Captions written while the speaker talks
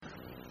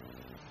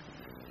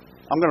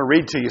I'm going to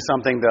read to you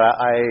something that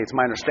it's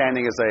my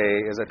understanding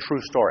is a true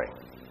story.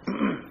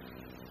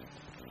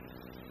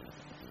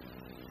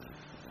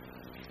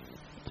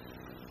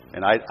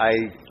 And I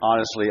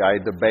honestly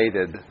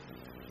debated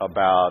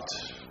about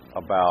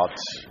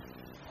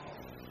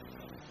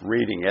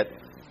reading it,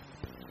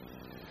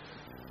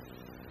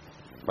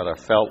 but I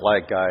felt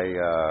like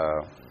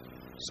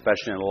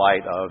especially in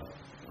light of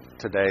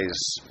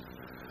today's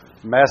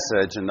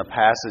message and the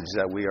passage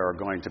that we are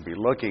going to be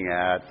looking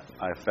at,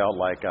 I felt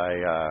like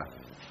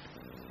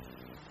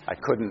I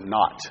couldn't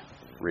not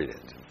read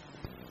it.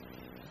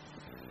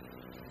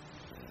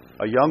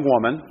 A young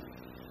woman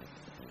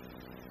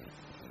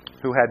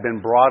who had been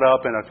brought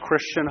up in a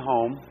Christian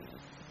home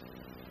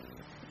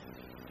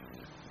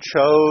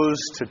chose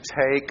to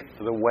take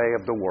the way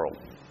of the world.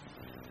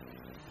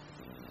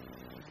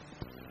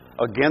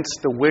 Against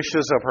the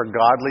wishes of her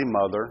godly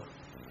mother,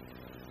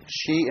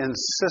 she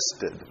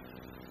insisted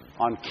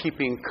on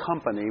keeping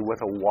company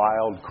with a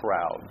wild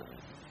crowd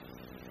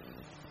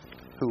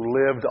who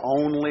lived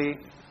only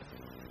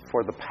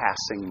for the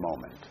passing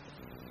moment.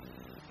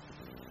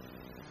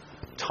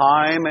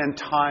 Time and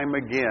time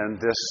again,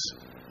 this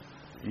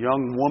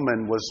young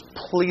woman was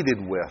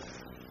pleaded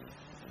with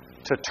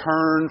to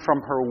turn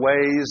from her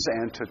ways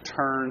and to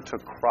turn to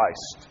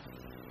Christ.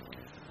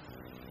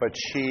 But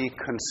she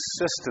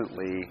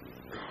consistently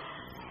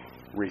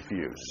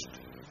refused.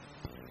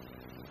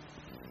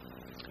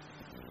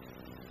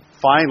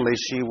 Finally,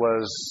 she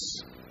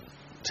was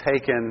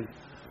taken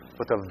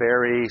with a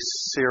very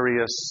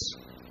serious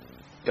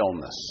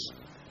illness.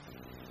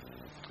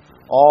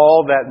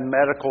 All that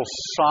medical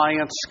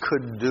science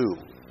could do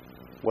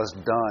was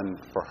done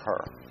for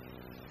her.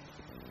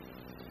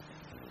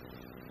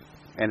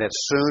 And it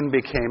soon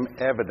became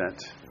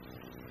evident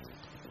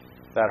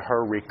that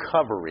her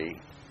recovery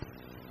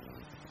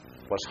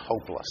was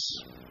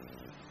hopeless.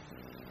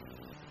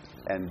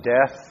 And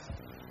death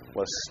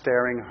was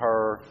staring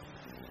her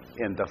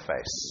in the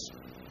face.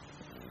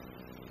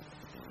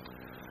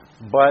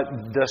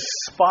 But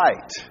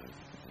despite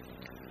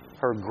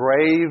her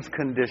grave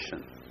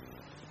condition,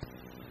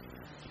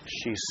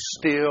 she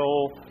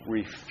still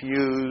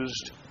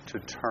refused to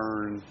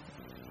turn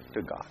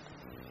to God.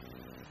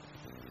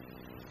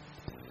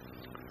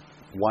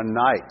 One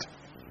night,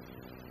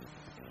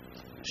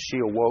 she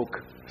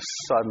awoke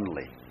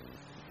suddenly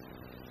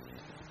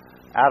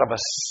out of a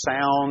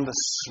sound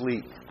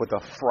sleep with a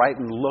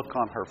frightened look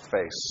on her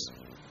face.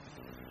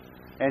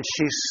 And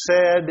she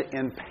said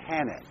in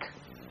panic,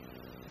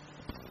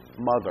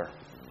 "Mother,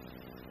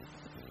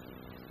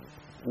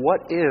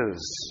 what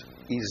is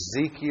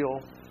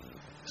Ezekiel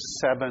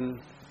 7,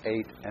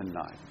 8, and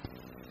 9?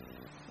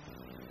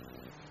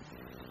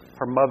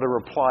 Her mother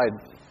replied,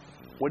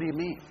 "What do you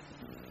mean?"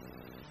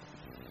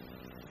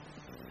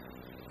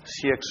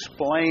 She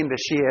explained that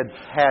she had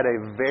had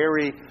a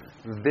very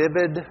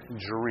vivid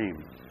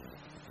dream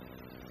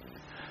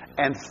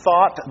and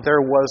thought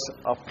there was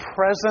a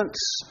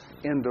presence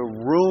in the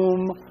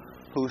room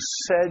who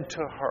said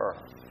to her,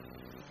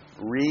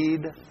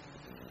 "Read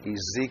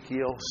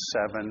Ezekiel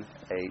 7,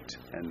 8,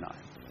 and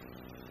 9.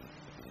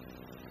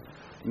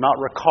 Not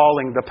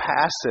recalling the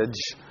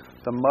passage,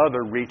 the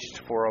mother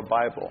reached for a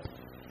Bible.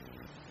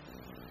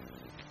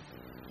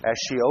 As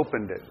she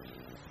opened it,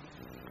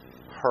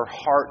 her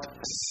heart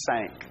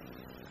sank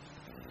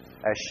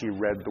as she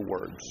read the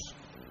words.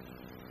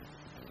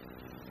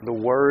 The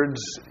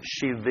words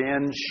she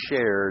then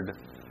shared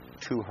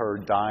to her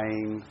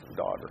dying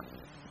daughter.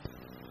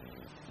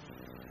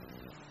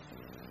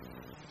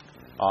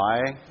 I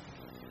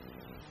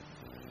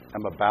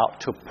am about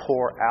to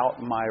pour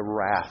out my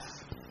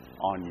wrath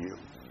on you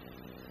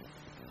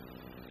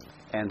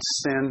and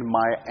send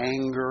my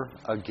anger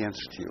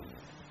against you.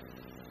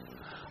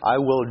 I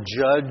will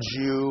judge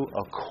you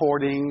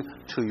according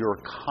to your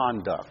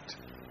conduct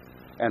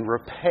and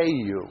repay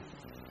you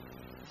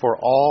for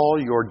all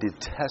your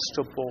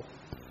detestable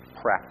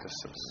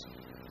practices.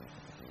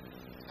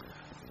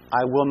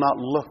 I will not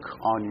look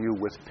on you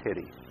with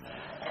pity.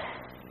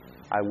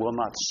 I will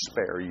not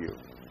spare you.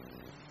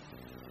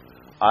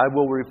 I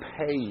will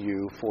repay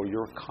you for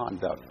your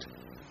conduct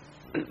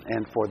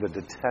and for the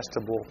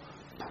detestable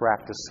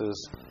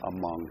practices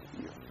among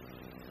you."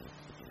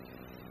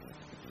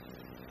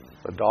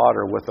 The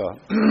daughter, with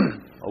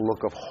a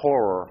look of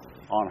horror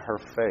on her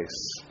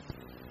face,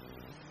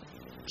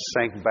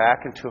 sank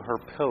back into her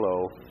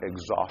pillow,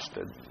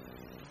 exhausted.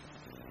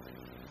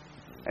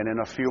 And in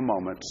a few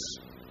moments,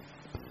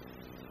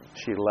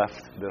 she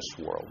left this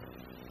world.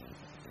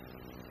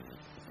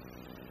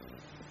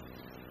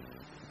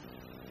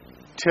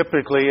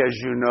 Typically, as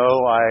you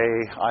know,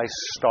 I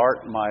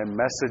start my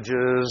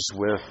messages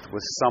with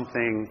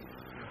something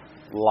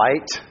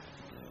light,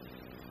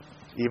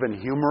 even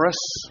humorous,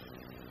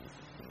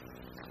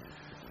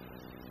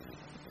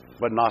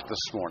 but not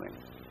this morning.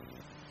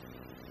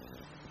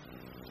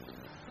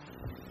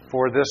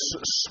 For this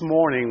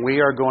morning,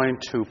 we are going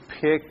to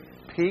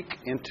peek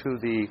into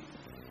the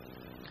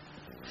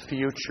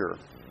future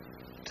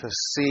to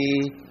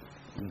see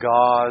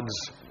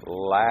God's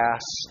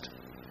last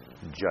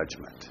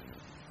judgment.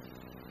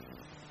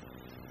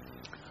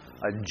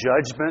 a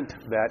judgment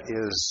that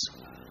is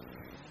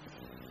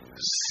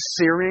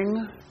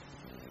searing,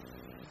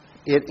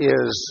 it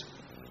is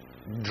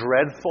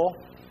dreadful,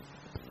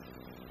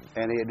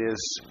 and it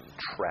is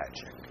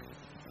tragic.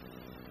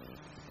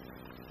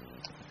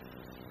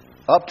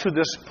 Up to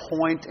this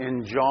point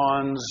in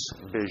John's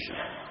vision,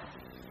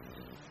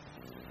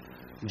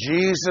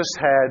 Jesus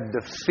had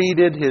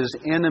defeated his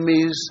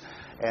enemies,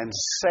 and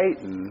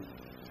Satan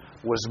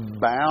was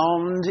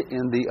bound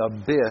in the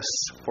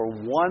abyss for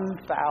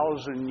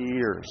 1,000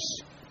 years,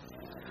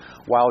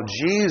 while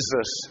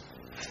Jesus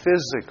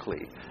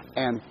physically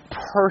and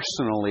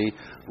personally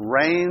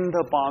reigned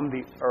upon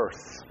the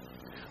earth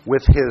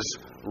with his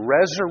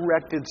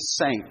resurrected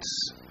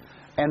saints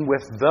and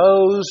with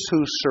those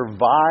who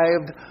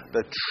survived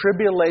the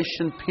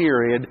tribulation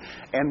period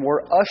and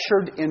were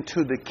ushered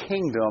into the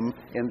kingdom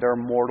in their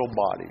mortal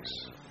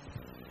bodies.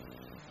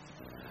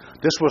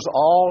 This was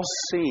all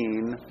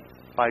seen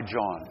by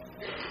John.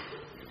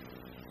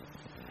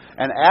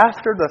 And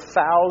after the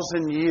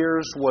 1,000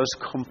 years was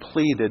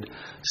completed,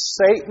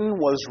 Satan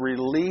was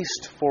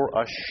released for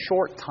a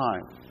short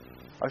time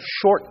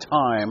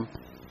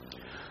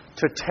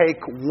to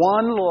take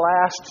one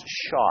last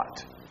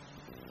shot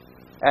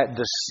at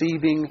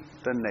deceiving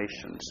the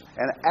nations.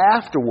 And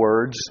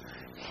afterwards,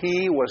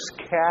 he was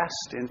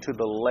cast into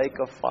the lake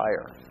of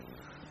fire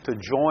to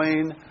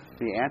join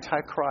the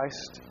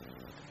Antichrist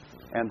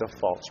and the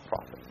false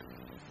prophet.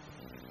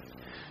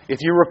 If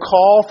you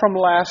recall from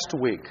last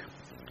week,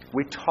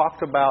 we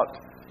talked about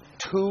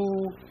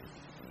two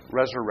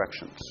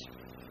resurrections.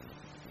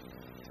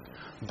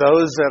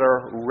 Those that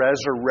are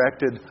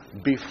resurrected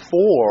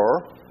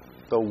before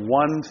the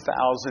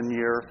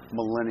 1,000-year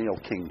millennial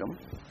kingdom.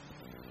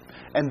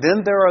 And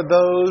then there are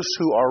those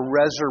who are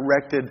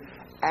resurrected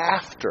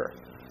after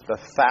the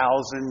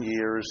 1,000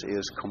 years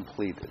is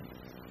completed.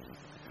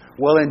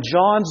 Well, in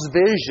John's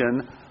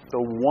vision,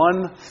 the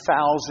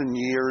 1,000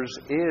 years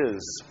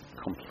is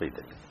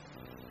completed.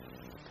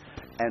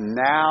 And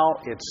now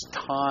it's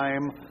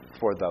time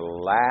for the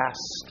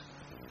last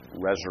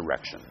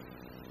resurrection.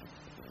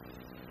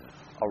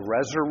 A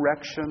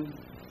resurrection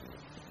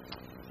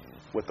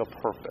with a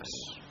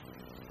purpose.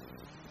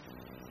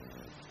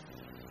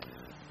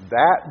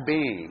 That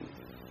being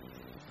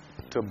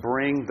to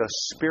bring the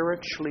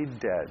spiritually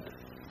dead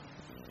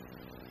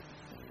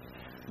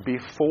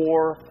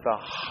before the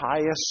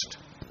highest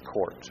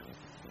court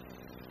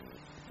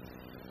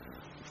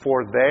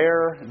for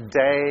their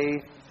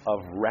day of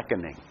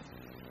reckoning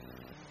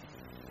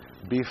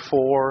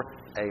before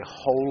a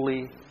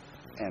holy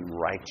and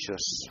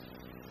righteous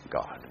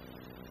God.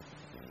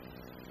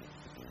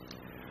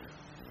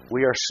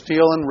 We are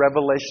still in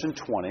Revelation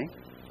 20.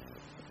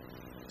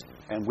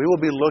 And we will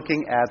be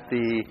looking at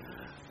the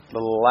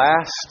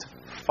last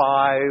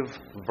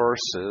 5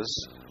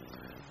 verses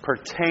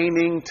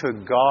pertaining to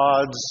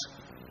God's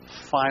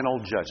final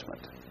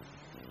judgment.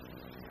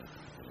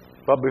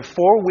 But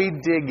before we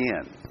dig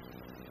in,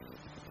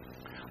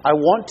 I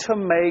want to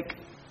make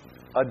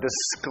a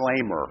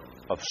disclaimer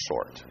of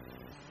sort,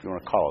 if you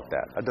want to call it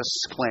that, a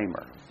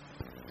disclaimer.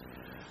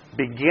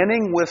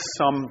 Beginning with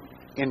some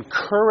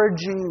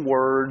encouraging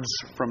words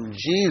from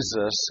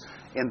Jesus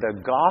in the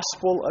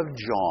Gospel of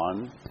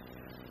John,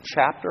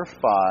 chapter 5,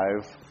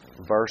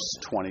 verse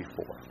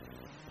 24.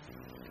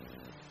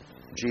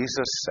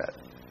 Jesus said,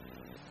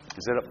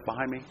 is it up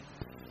behind me?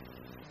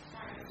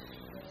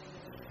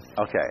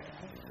 Okay.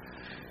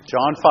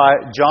 John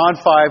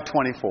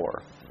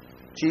 5:24.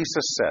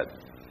 Jesus said,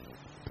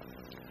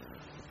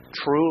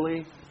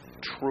 truly,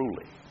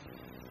 truly,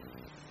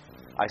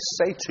 I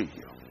say to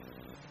you,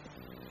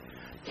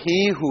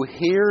 he who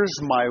hears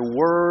my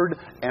word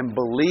and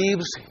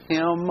believes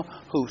him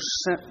who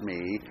sent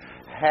me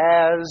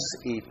has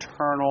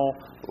eternal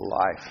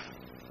life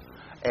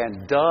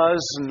and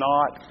does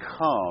not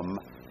come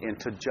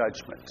into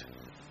judgment,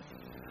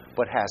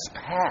 but has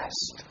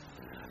passed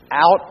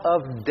out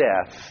of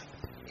death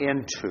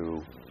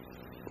into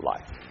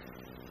life.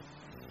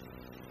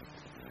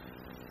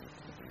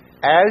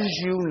 As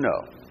you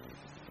know,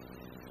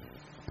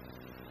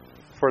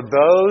 for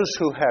those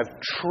who have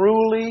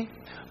truly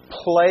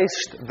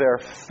placed their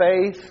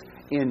faith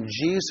in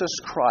Jesus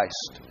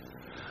Christ,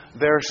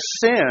 their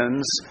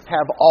sins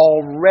have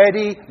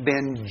already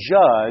been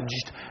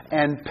judged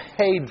and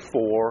paid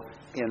for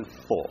in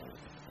full.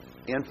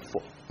 In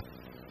full.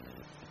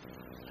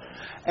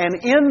 And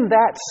in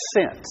that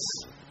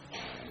sense,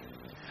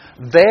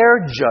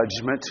 their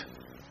judgment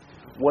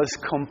was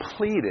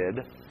completed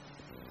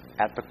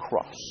at the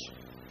cross.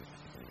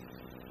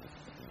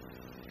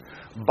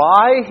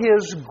 By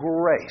His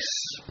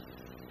grace,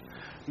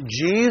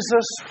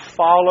 Jesus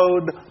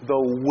followed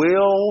the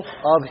will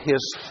of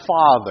His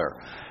Father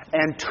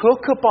and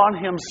took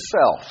upon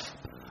Himself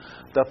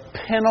the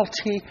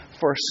penalty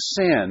for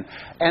sin.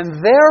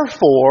 And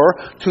therefore,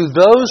 to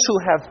those who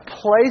have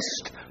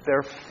placed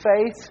their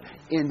faith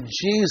in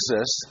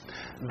Jesus,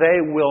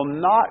 they will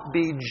not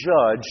be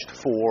judged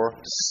for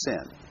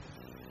sin.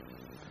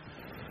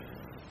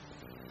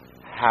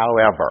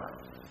 However,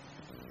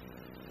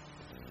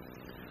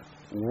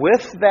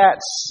 With that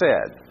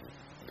said,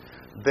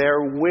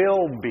 there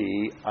will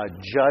be a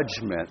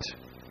judgment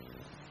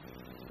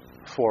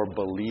for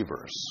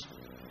believers.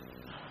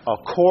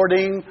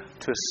 According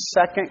to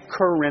 2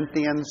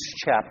 Corinthians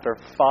chapter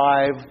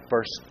 5,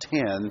 verse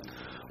 10,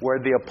 where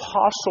the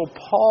Apostle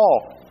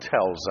Paul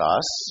tells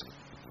us,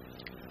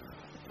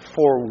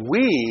 "For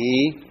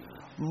we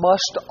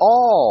must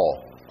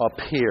all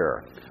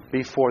appear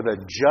before the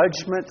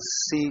judgment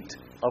seat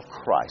of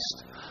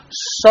Christ,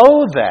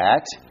 so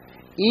that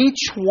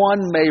each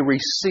one may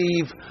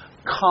receive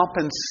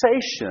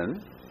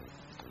compensation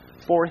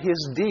for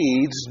his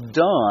deeds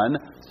done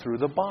through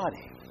the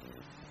body,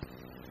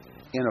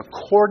 in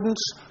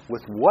accordance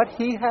with what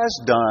he has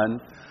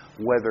done,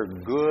 whether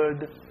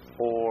good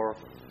or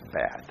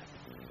bad."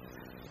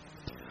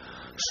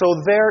 So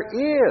there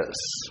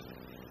is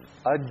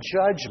a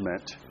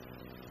judgment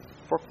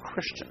for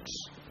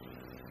Christians.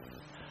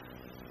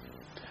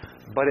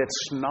 But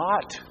it's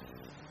not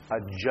a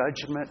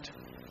judgment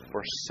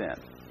for sin.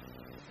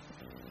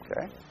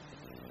 Okay?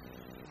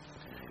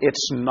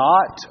 It's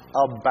not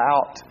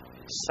about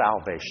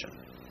salvation.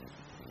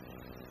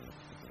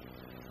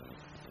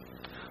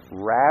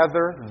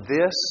 Rather,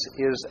 this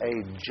is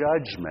a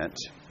judgment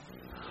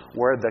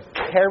where the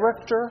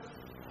character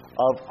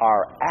of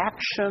our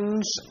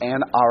actions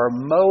and our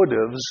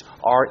motives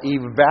are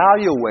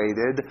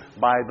evaluated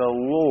by the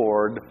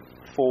Lord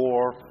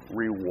for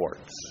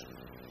rewards.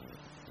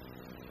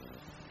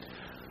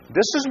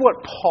 This is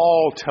what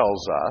Paul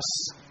tells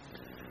us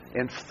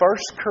in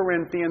 1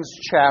 Corinthians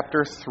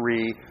chapter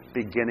 3,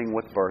 beginning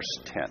with verse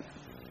 10.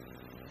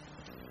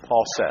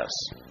 Paul says,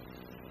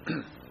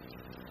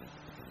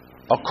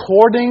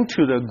 "According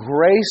to the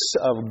grace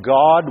of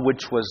God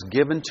which was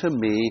given to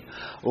me,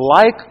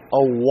 like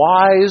a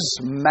wise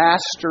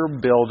master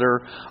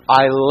builder,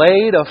 I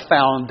laid a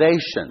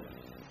foundation,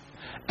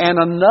 and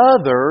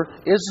another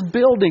is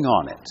building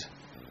on it.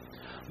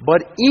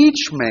 But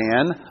each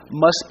man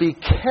must be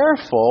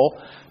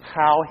careful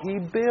how he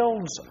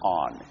builds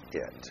on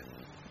it.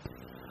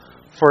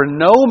 For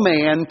no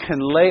man can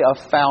lay a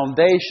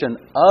foundation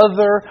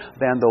other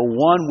than the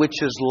one which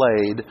is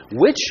laid,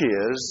 which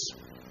is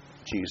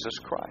Jesus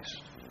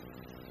Christ.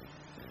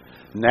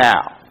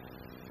 Now,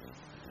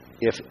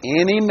 if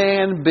any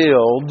man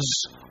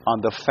builds on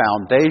the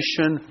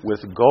foundation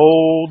with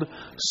gold,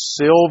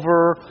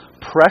 silver,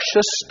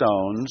 precious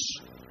stones,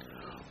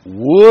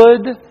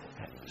 wood,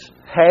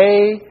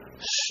 hay,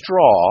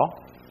 straw,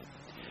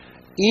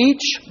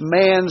 each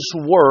man's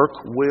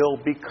work will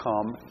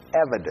become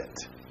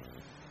evident.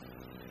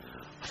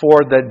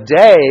 For the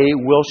day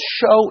will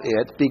show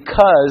it,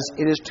 because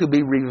it is to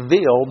be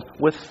revealed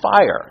with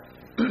fire.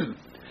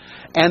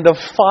 And the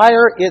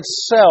fire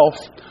itself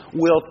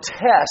will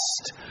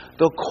test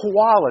the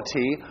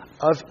quality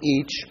of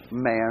each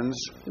man's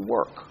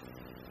work.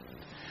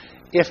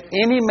 If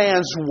any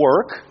man's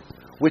work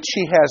which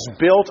he has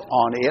built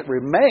on it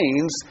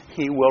remains,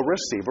 he will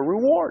receive a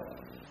reward.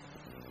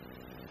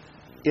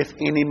 If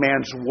any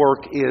man's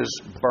work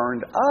is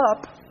burned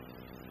up,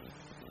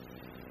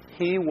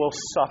 he will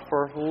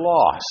suffer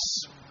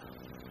loss.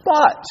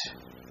 But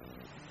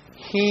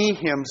he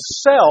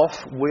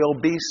himself will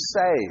be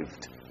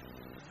saved,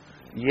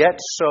 yet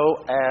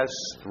so as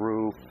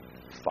through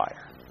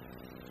fire."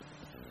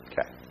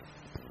 Okay.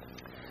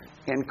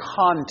 In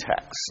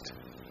context,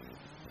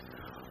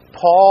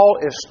 Paul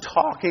is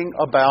talking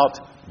about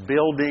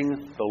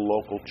building the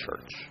local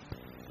church.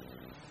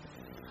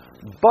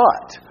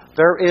 But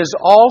there is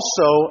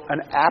also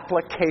an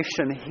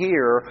application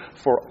here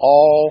for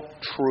all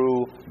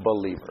true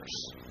believers.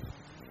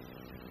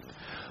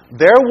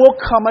 There will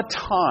come a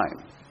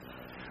time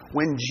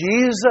when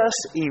Jesus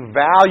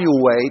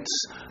evaluates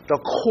the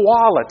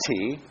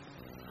quality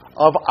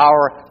of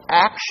our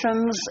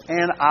actions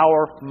and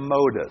our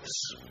motives.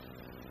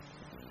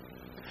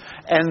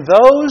 And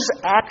those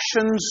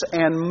actions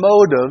and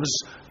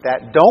motives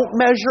that don't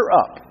measure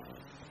up,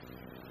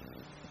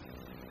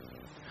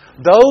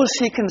 those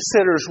he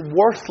considers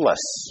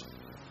worthless,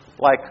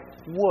 like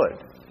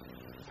wood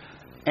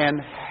and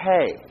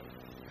hay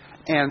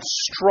and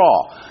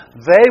straw,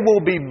 they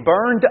will be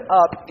burned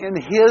up in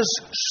his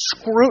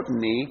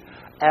scrutiny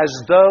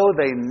as though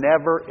they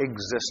never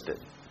existed.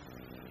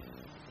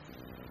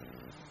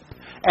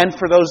 And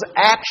for those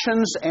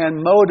actions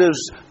and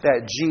motives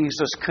that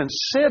Jesus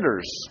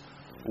considers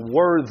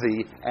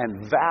worthy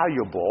and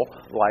valuable,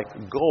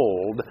 like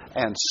gold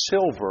and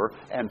silver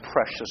and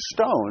precious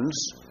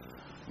stones,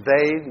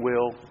 they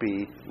will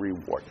be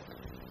rewarded.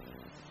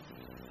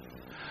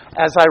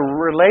 As I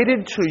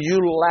related to you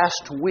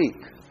last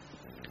week,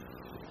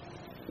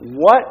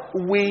 what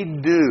we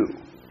do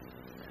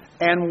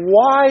and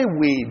why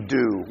we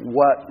do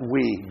what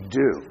we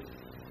do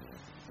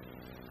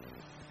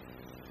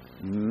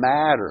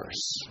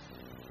matters.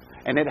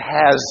 And it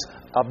has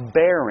a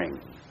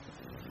bearing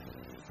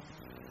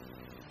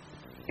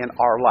in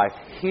our life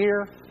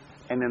here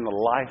and in the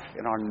life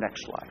in our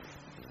next life.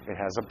 It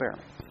has a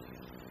bearing.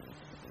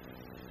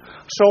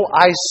 So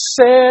I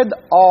said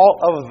all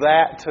of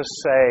that to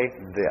say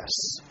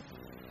this.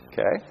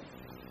 Okay?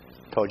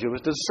 Told you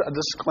it was a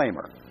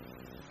disclaimer.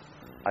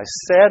 I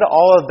said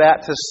all of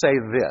that to say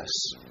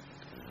this.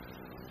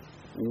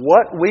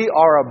 What we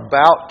are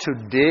about to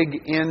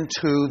dig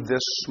into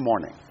this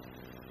morning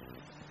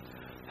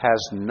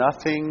has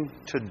nothing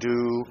to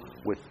do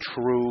with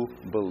true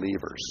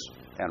believers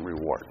and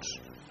rewards.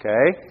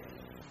 Okay?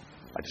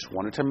 I just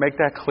wanted to make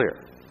that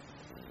clear.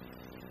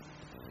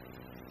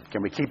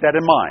 Can we keep that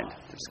in mind?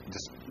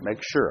 Just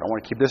make sure. I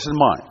want to keep this in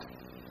mind.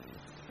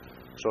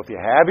 So if you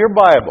have your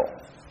Bible,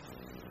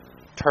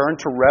 turn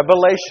to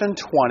Revelation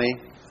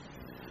 20,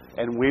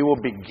 and we will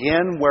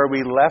begin where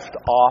we left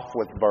off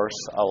with verse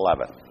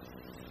 11.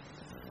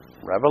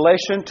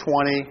 Revelation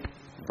 20,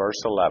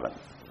 verse 11.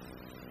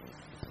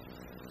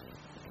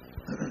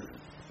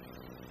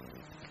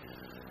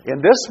 In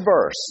this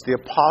verse, the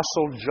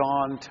Apostle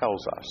John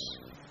tells us,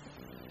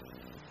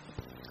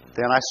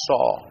 "Then I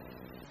saw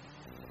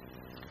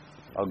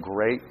a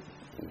great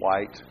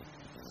white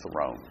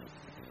throne,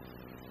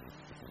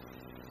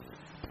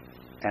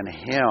 and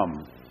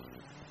him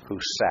who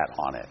sat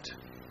on it,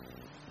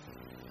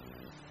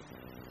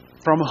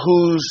 from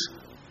whose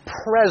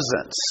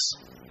presence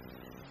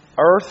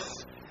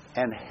earth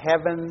and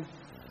heaven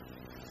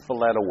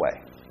fled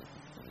away,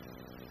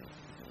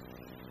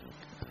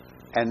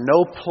 and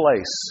no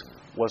place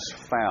was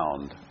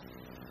found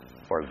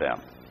for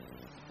them."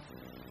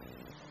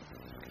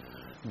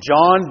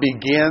 John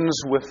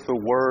begins with the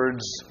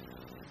words,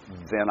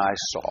 "Then I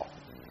saw,"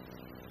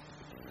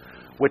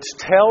 which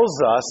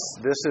tells us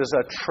this is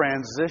a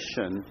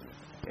transition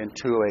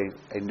into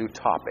a new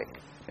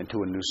topic,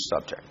 into a new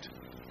subject.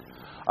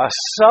 A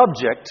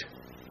subject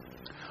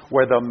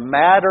where the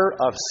matter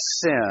of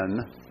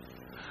sin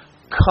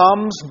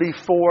comes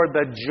before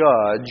the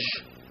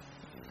judge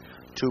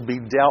to be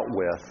dealt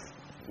with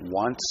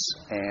once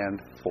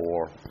and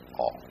for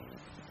all.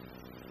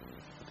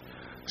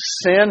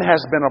 Sin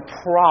has been a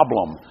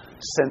problem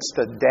since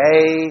the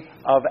day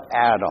of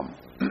Adam.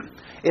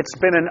 It's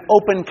been an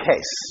open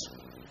case.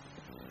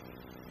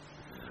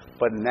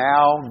 But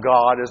now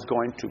God is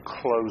going to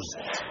close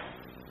it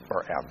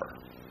forever.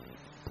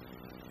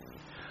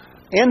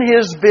 In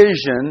his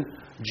vision,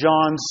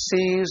 John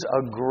sees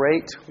a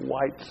great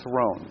white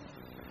throne.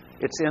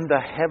 It's in the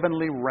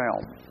heavenly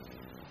realm.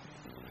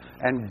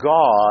 And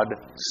God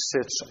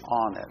sits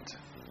on it.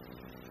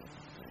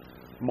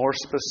 More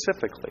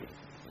specifically,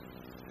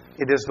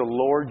 it is the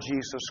Lord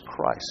Jesus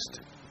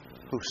Christ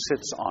who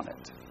sits on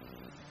it.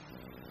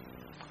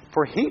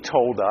 For he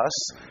told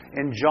us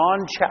in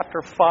John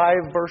chapter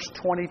 5, verse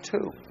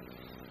 22,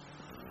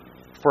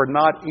 "For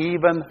not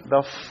even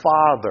the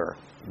Father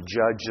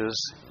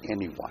judges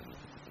anyone,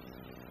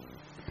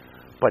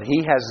 but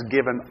he has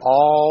given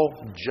all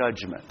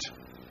judgment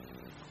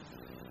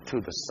to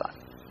the Son."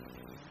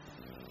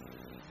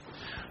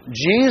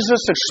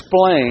 Jesus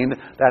explained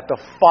that the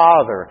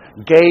Father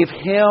gave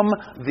him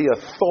the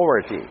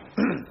authority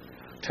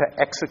to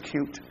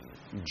execute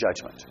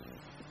judgment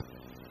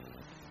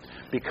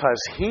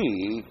because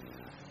he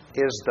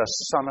is the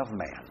Son of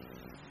Man.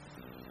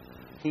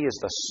 He is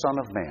the Son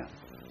of Man.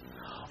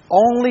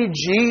 Only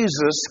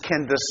Jesus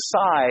can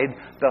decide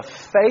the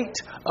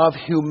fate of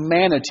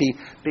humanity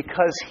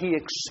because he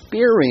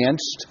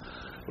experienced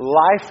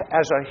life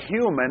as a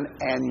human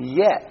and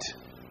yet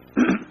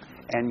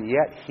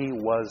he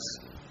was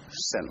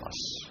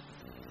sinless.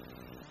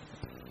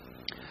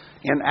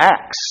 In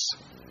Acts,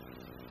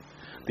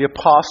 the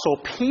Apostle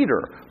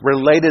Peter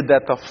related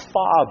that the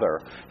Father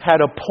had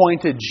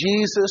appointed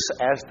Jesus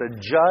as the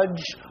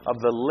judge of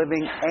the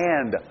living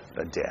and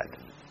the dead.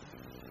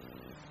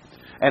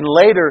 And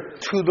later,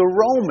 to the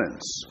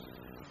Romans,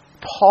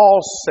 Paul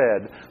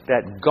said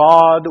that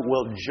God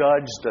will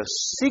judge the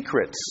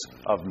secrets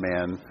of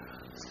men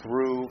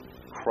through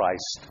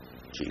Christ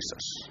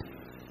Jesus.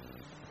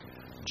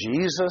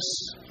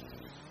 Jesus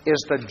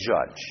is the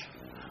judge,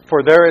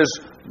 for there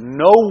is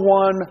no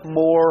one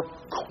more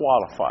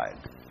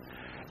qualified.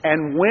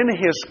 And when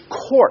his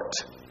court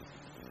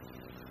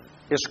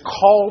is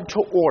called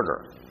to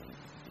order,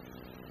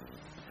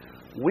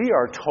 we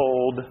are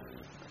told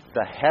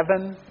the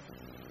heaven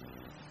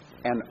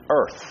and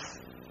earth,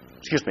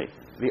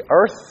 the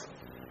earth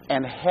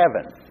and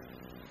heaven,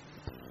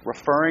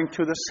 referring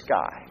to the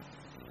sky,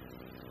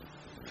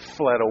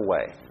 fled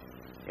away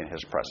in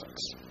his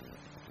presence.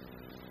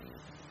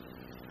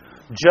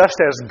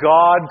 Just as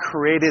God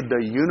created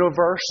the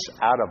universe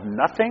out of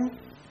nothing,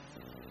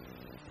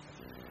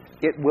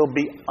 it will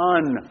be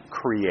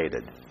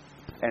uncreated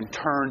and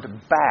turned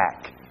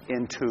back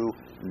into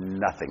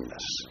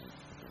nothingness.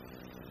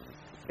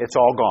 It's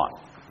all gone.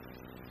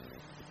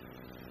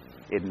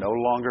 It no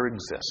longer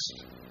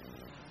exists.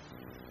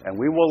 And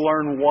we will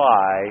learn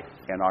why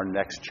in our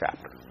next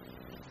chapter.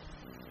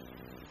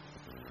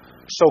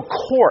 So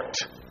court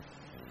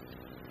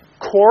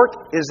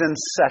is in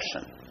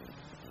session.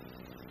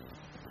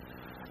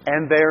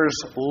 And there's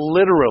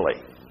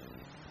literally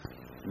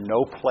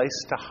no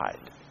place to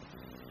hide.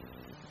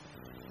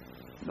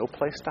 No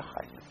place to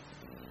hide.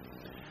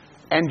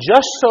 And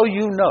just so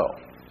you know,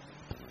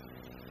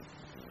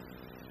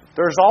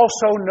 there's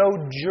also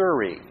no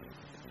jury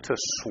to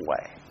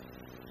sway.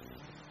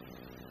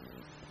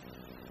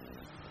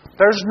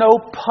 There's no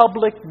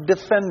public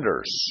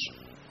defenders.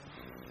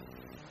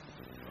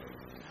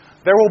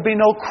 There will be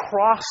no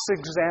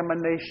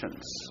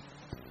cross-examinations.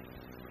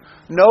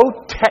 No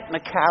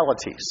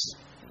technicalities.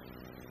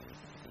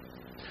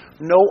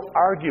 No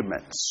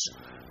arguments.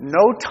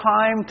 No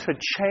time to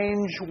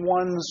change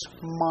one's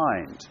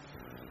mind.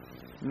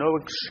 No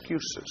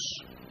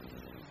excuses.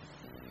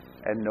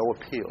 And no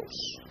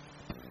appeals.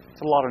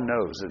 It's a lot of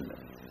no's, isn't it?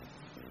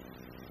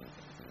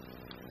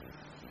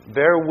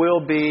 There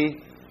will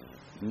be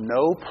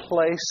no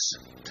place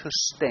to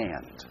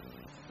stand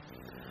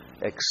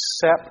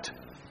except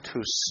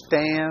to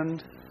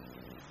stand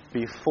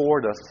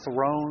before the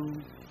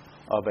throne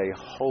of a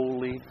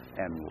holy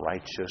and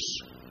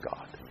righteous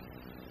God.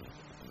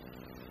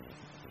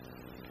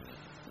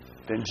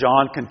 Then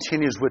John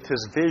continues with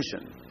his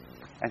vision,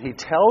 and he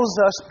tells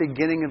us,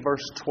 beginning in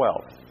verse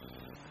 12,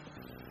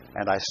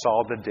 "And I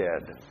saw the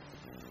dead,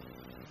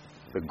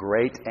 the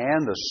great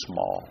and the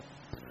small,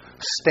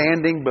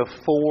 standing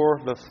before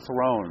the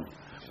throne,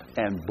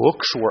 and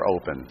books were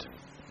opened.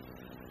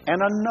 And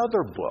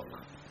another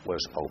book was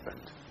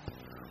opened,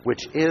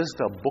 which is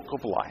the book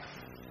of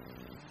life.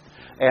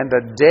 And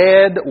the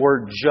dead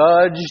were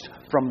judged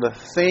from the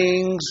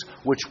things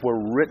which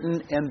were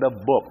written in the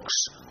books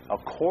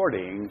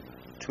according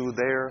to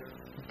their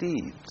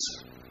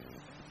deeds.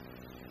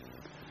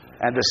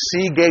 And the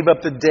sea gave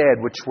up the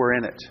dead which were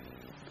in it,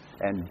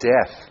 and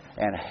death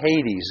and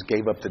Hades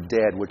gave up the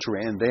dead which were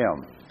in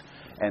them,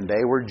 and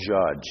they were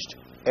judged,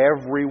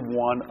 every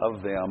one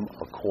of them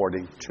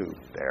according to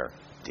their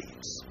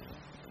deeds."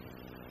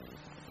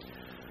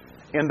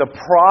 In the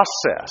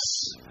process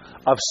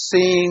of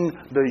seeing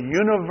the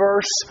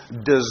universe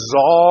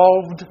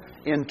dissolved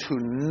into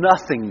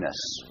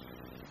nothingness,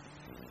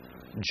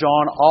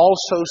 John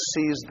also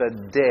sees the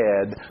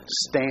dead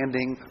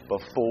standing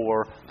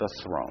before the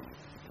throne,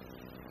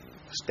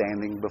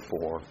 standing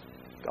before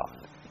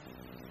God.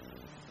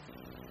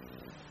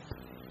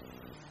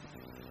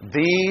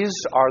 These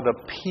are the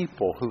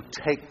people who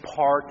take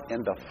part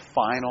in the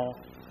final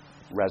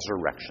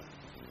resurrection.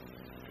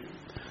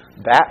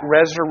 That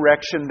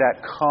resurrection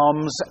that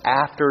comes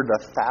after the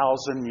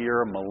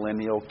 1,000-year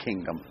millennial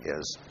kingdom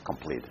is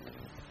completed.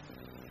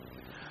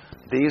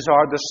 These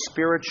are the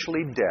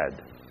spiritually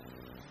dead,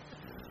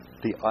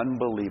 the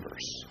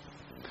unbelievers,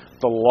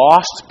 the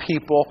lost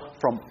people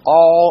from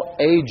all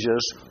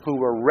ages who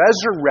were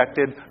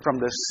resurrected from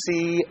the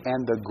sea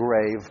and the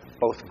grave,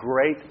 both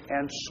great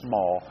and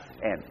small,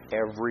 and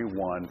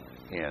everyone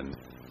in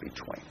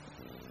between.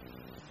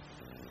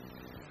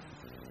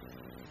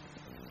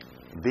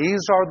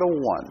 These are the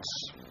ones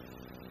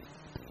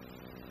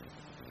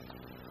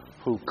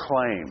who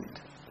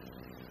claimed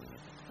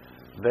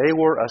they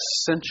were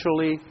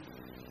essentially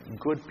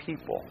good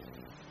people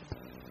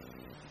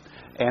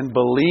and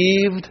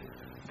believed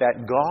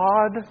that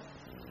God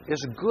is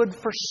good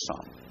for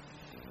some.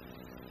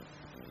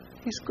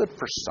 He's good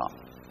for some.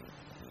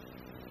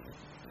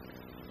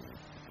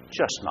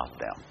 Just not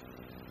them.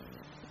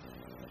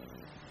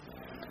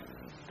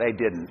 They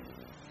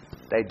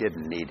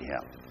didn't need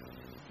Him.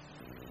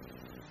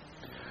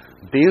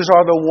 These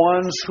are the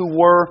ones who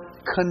were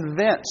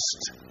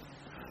convinced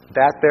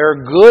that their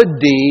good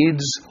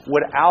deeds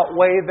would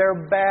outweigh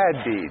their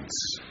bad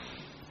deeds,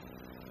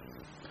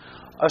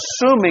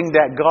 assuming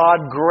that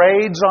God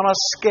grades on a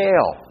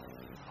scale,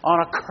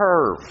 on a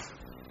curve,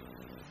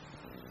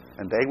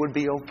 and they would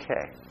be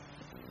okay.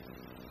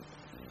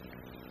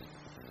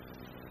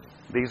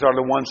 These are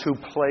the ones who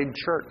played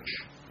church.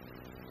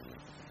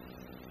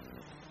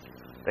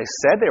 They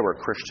said they were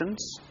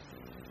Christians,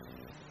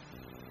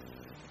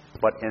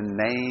 but in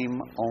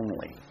name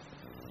only.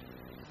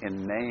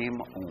 In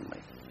name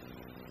only.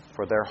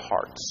 For their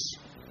hearts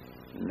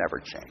never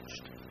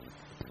changed.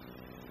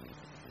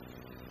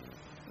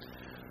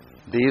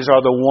 These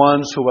are the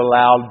ones who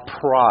allowed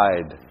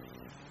pride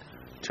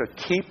to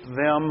keep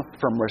them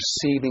from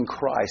receiving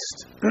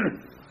Christ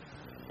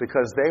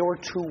because they were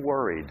too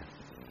worried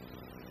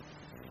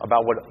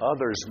about what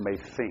others may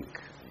think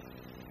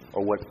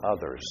or what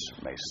others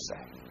may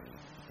say.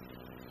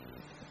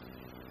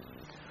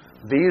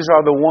 These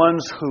are the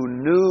ones who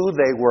knew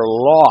they were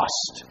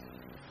lost,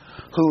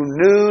 who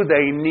knew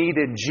they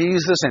needed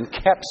Jesus and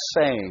kept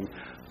saying,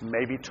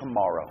 maybe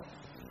tomorrow,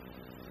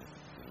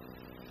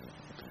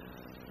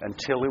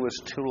 until it was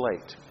too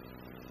late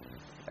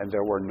and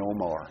there were no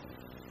more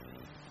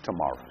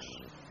tomorrows.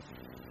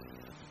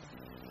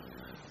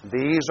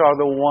 These are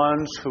the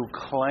ones who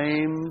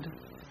claimed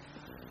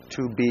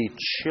to be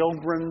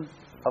children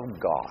of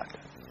God,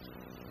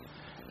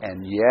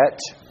 and yet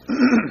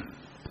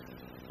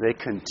they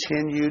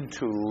continued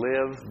to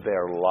live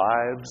their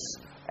lives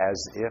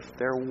as if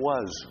there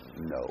was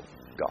no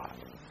God.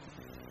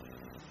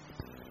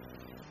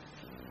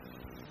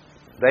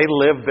 They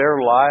lived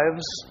their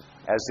lives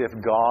as if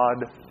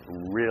God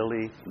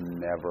really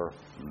never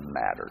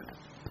mattered.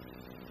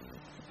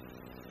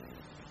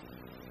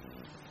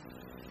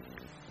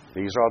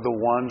 These are the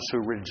ones who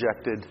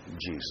rejected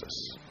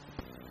Jesus.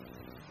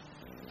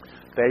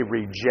 They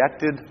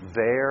rejected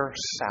their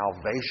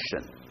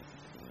salvation.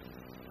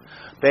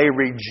 They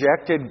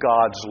rejected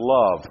God's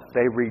love.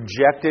 They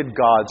rejected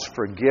God's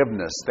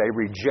forgiveness. They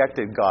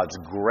rejected God's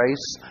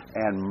grace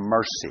and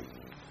mercy.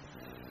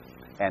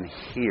 And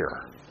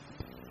here,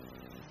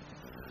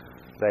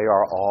 they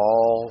are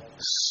all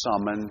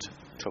summoned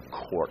to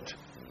court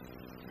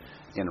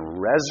in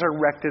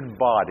resurrected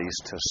bodies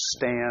to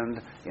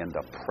stand in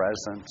the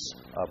presence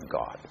of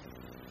God.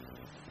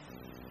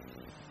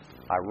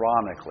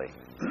 Ironically,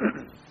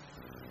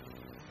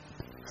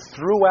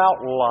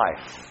 throughout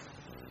life,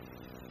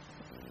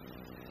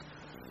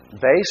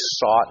 they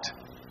sought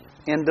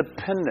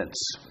independence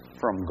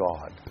from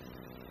God.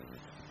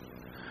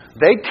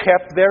 They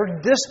kept their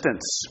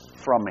distance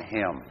from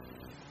Him.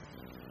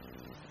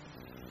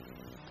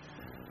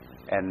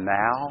 And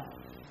now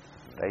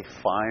they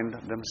find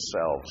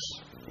themselves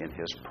in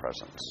His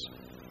presence,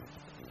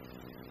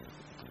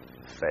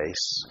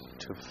 face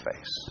to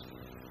face.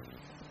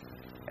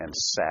 And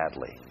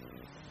sadly,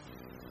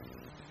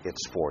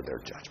 it's for their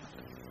judgment.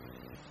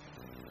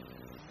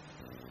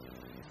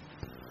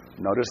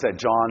 Notice that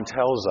John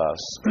tells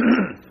us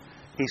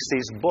he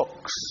sees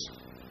books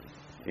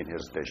in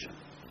his vision.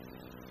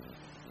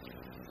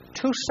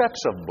 2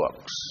 sets of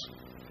books.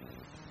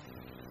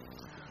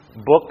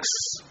 Books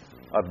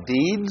of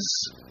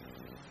deeds.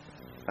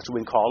 That's what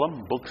we call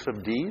them, books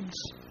of deeds.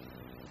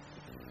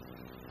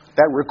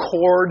 That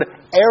record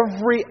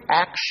every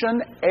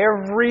action,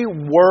 every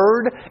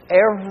word,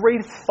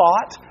 every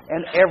thought,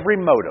 and every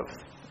motive.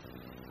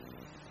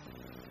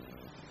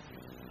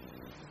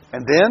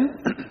 And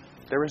then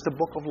there is the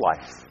book of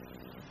life.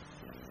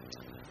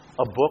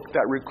 A book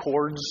that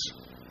records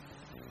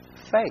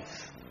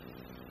faith.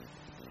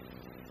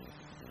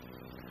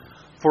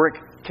 For it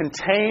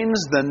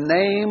contains the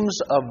names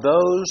of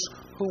those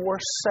who were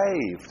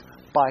saved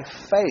by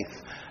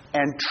faith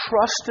and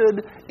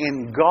trusted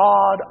in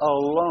God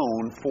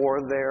alone for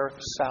their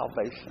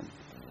salvation.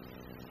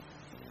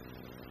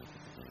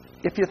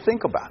 If you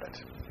think about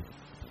it,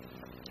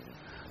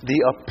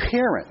 the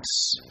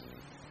appearance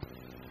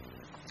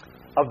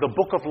of the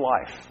book of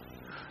life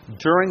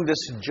during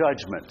this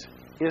judgment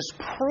is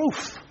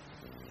proof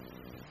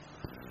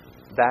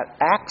that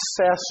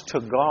access to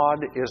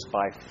God is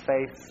by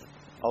faith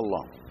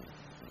alone.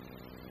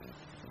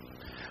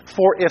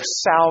 For if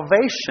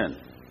salvation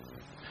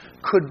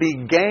could be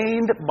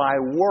gained by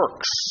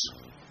works,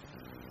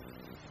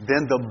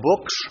 then the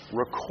books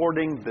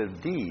recording the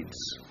deeds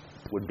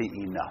would be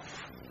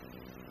enough.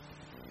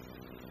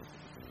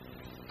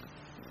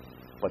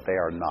 But they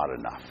are not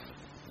enough.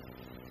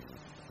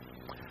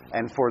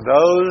 And for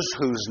those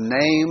whose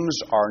names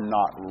are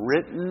not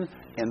written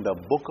in the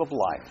book of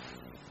life,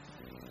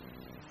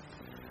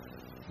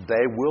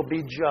 they will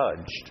be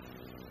judged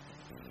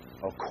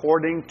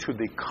according to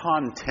the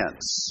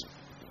contents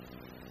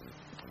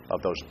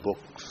of those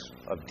books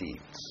of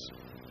deeds.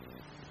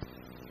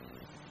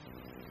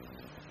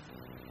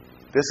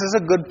 This is a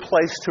good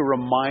place to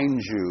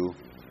remind you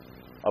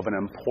of an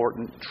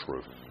important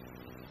truth.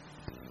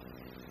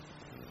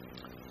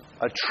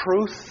 A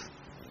truth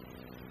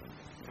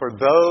for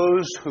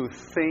those who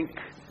think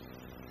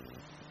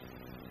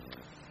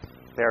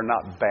they're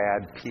not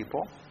bad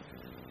people.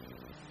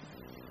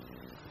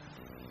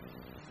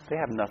 They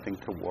have nothing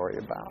to worry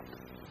about.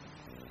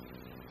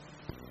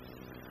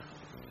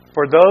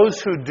 For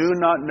those who do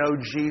not know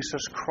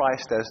Jesus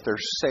Christ as their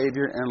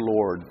Savior and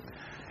Lord,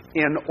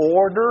 in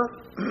order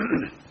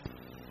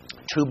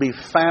to be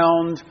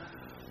found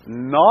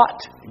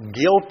not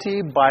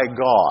guilty by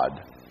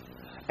God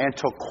and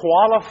to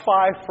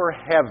qualify for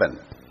heaven,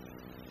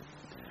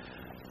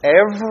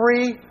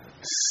 every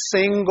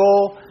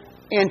single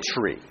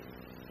entry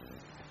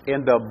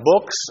in the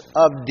books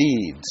of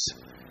deeds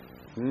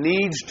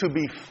needs to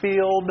be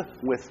filled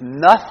with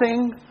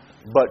nothing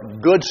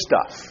but good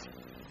stuff.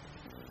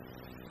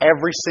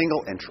 Every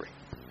single entry.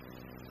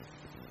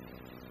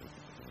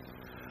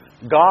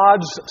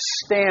 God's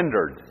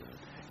standard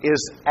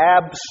is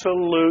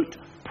absolute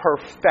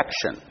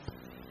perfection.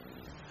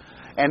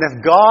 And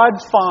if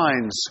God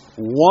finds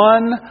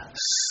one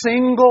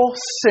single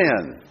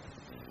sin,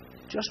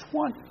 just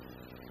one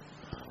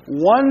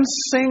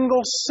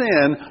single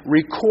sin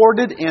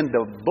recorded in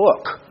the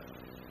book,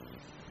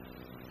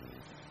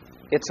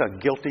 it's a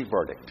guilty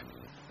verdict.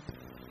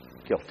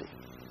 Guilty.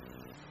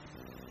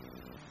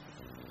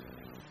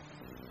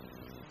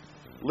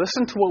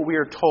 Listen to what we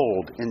are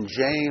told in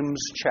James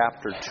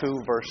chapter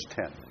 2, verse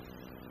 10.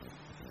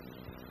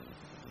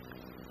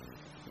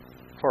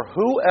 For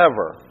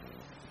whoever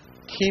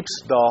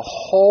keeps the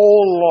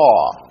whole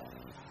law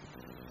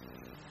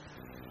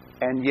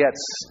and yet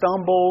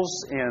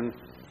stumbles in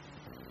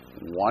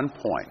one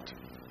point,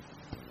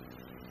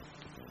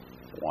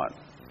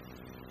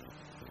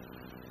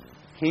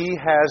 he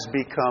has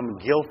become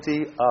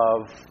guilty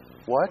of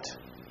what?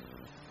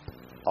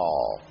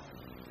 All.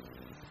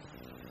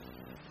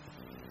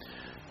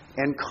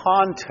 In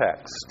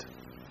context,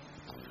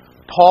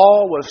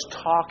 Paul was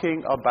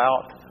talking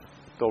about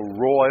the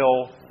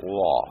royal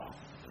law.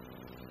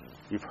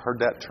 You've heard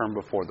that term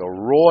before, the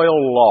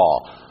royal law.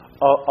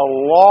 A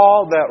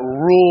law that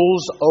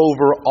rules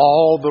over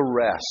all the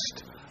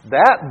rest.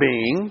 That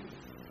being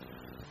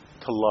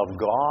to love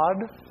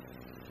God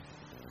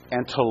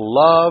and to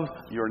love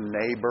your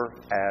neighbor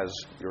as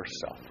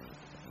yourself.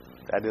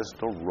 That is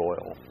the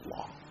royal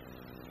law.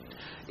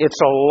 It's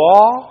a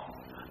law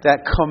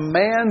that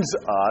commands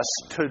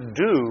us to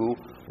do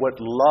what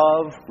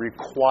love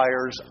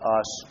requires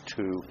us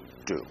to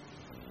do.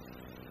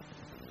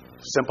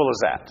 Simple as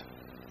that.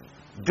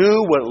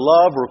 Do what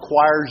love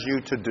requires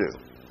you to do.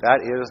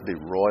 That is the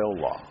royal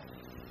law.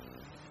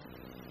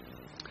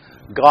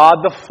 God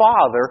the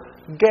Father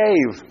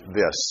gave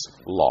this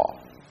law.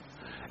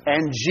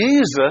 And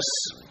Jesus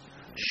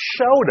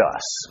showed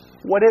us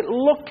what it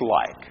looked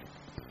like.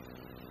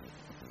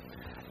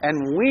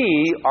 And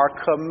we are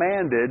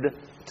commanded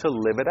to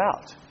live it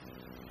out.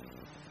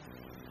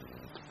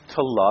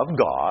 To love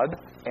God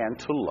and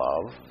to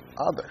love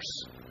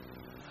others.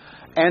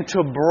 And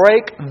to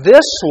break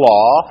this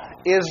law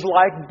is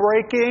like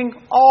breaking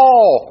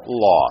all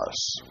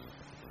laws.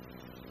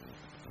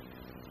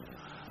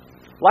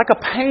 Like a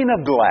pane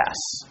of glass.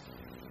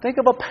 Think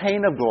of a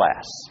pane of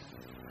glass.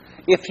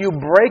 If you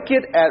break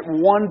it at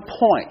one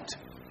point,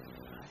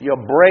 you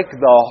break the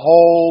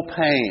whole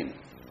pane.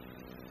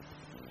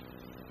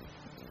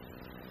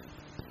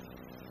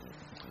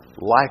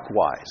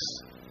 Likewise,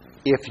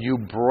 if you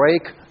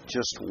break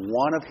just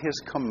one of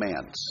His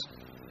commands,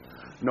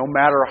 no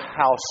matter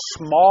how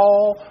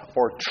small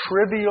or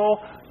trivial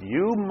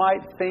you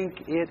might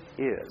think it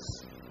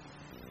is,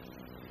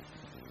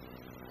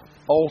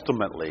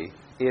 ultimately,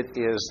 it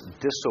is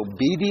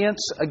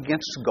disobedience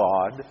against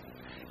God.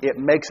 It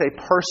makes a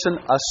person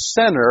a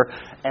sinner,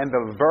 and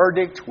the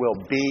verdict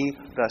will be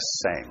the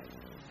same.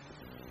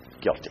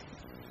 Guilty.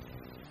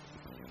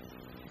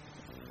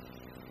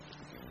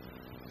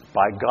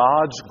 By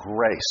God's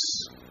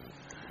grace,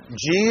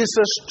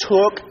 Jesus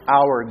took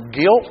our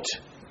guilt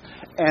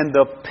and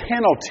the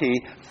penalty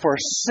for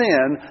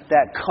sin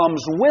that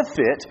comes with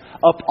it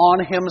upon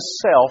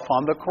Himself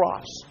on the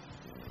cross.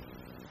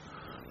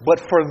 But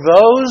for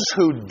those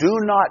who do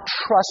not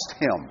trust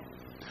Him,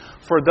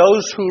 for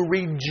those who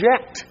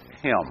reject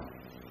Him,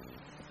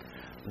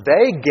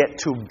 they get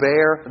to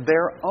bear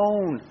their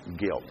own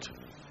guilt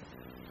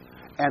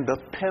and the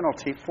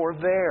penalty for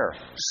their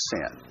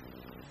sin.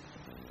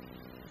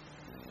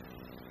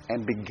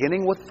 And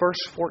beginning with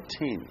verse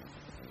 14,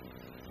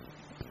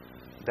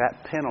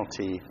 that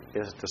penalty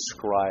is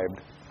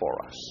described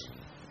for us.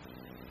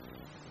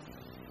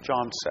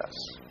 John says,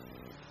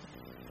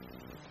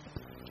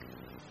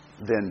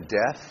 "Then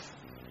death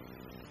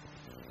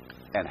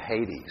and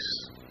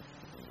Hades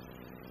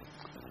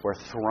were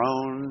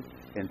thrown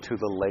into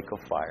the lake of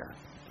fire.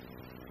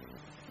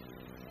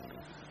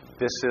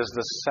 This is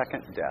the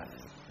second death,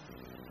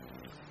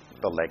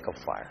 the lake of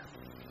fire.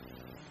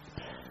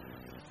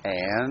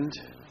 And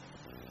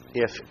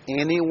if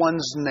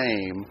anyone's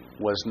name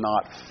was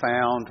not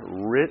found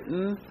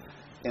written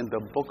in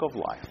the book of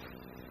life,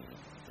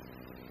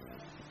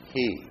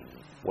 he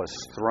was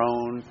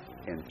thrown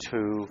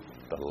into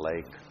the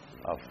lake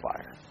of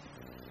fire."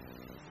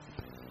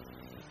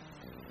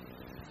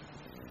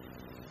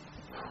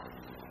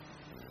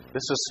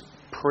 This is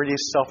pretty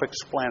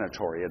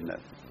self-explanatory, isn't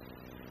it?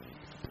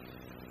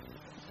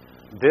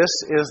 This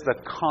is the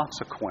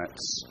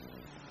consequence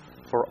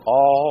for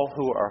all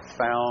who are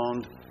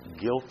found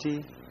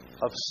guilty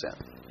of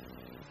sin.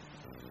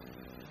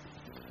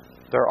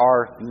 There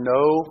are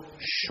no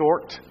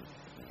short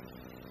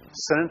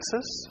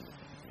sentences,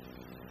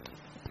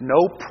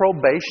 no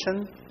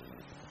probation,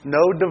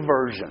 no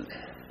diversion.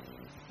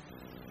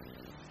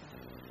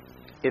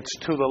 It's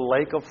to the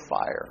lake of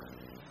fire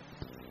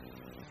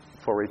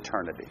for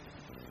eternity.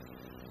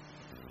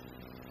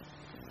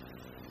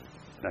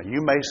 Now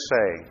you may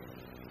say,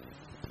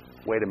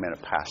 "Wait a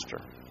minute,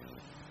 Pastor.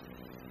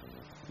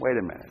 Wait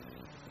a minute.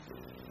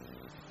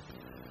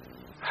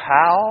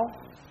 How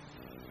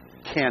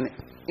can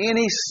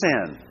any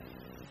sin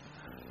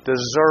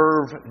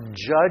deserve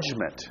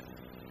judgment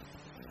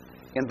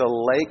in the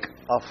lake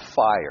of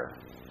fire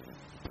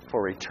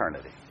for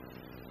eternity?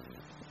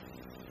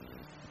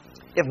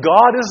 If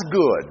God is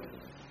good,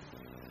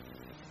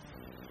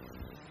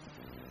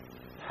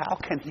 how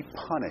can He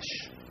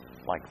punish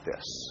like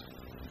this?"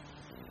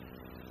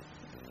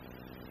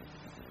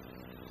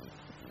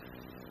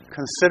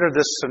 Consider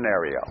this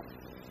scenario.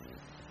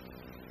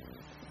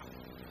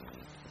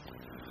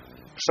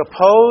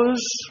 Suppose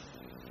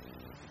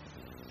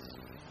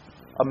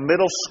a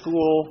middle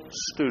school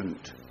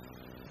student,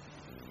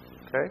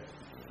 okay?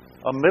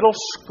 A middle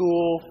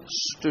school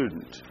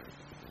student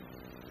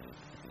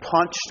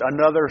punched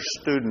another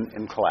student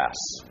in class.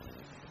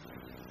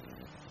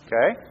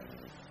 Okay?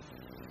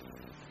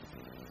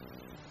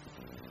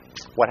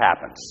 What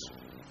happens?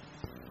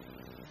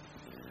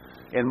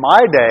 In my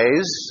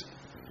days,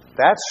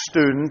 that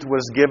student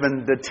was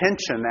given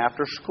detention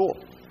after school.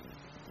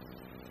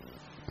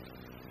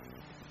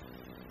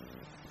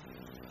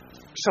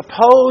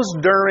 Suppose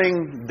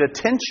during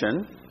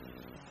detention,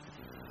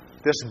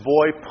 this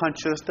boy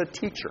punches the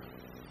teacher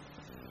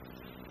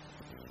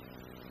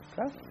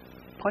Okay?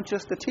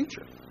 Punches the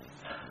teacher.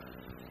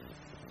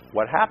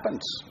 What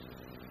happens?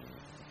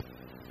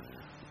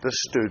 The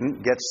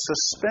student gets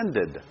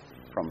suspended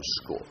from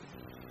school.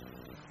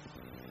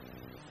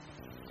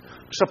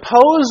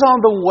 Suppose on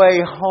the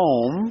way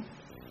home,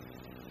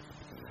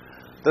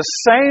 the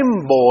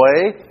same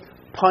boy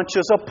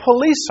punches a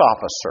police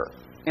officer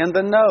in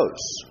the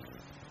nose.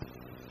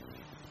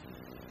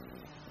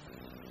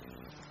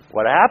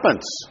 What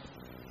happens?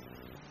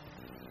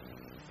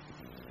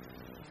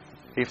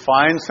 He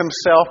finds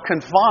himself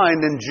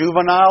confined in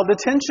juvenile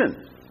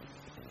detention.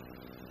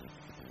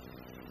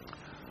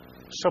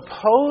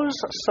 Suppose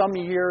some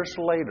years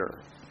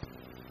later,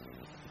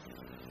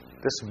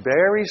 this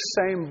very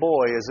same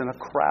boy is in a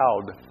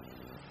crowd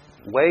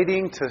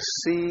waiting to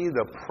see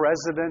the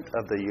President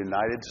of the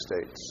United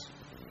States.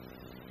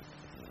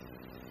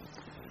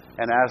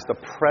 And as the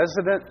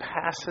President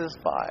passes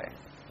by,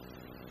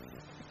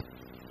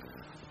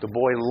 the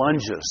boy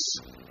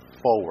lunges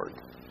forward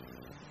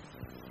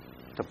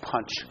to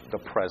punch the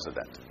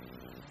President.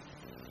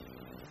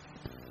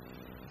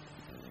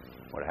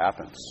 What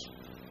happens?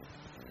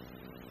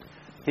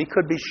 He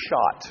could be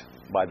shot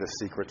by the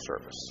Secret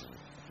Service.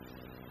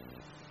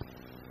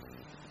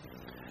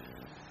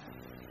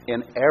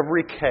 In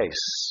every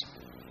case,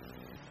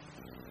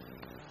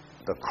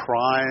 the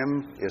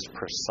crime is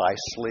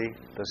precisely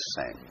the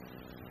same.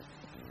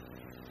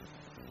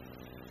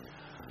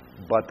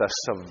 But the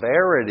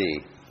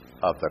severity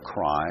of the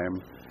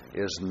crime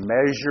is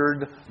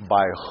measured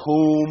by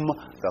whom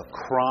the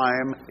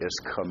crime is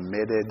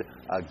committed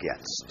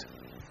against.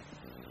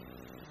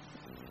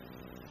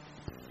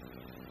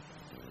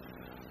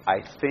 I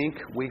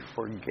think we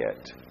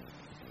forget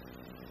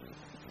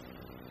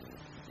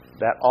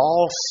that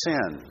all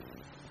sin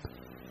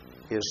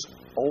is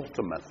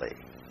ultimately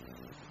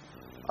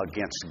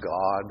against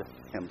God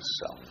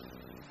Himself.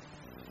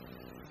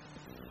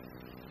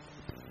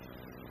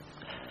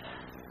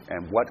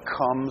 And what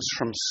comes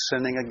from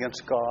sinning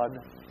against God?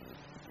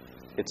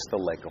 It's the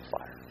lake of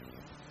fire.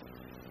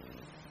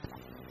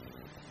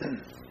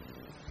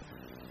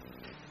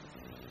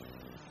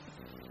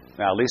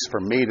 Now, at least for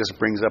me, this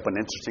brings up an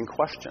interesting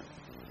question.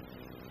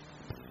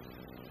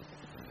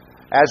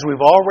 As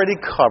we've already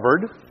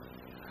covered,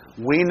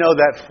 we know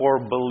that for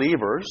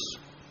believers,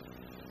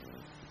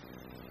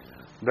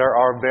 there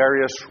are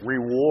various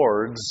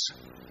rewards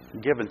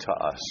given to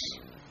us.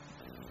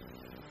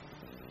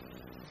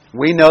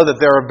 We know that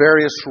there are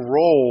various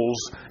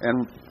roles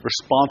and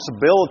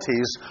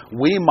responsibilities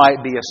we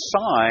might be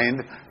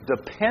assigned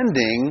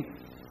depending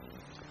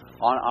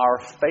on our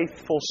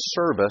faithful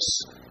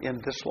service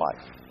in this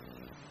life.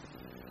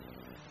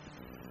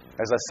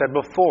 As I said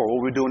before,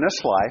 what we do in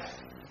this life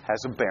has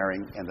a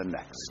bearing in the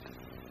next.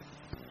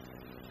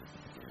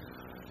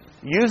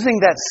 Using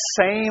that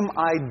same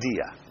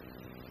idea,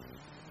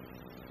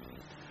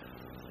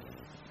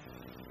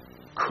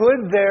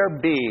 could there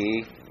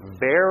be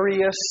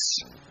various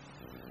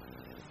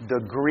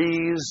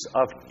degrees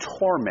of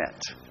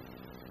torment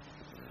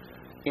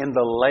in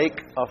the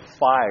lake of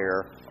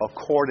fire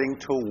according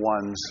to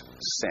one's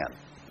sin?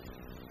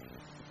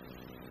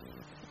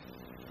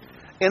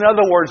 In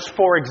other words,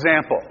 for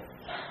example,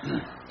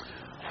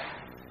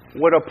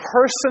 would a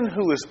person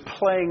who is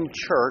playing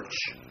church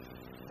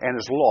and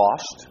is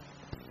lost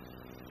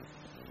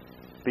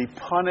be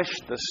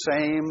punished the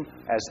same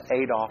as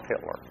Adolf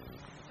Hitler?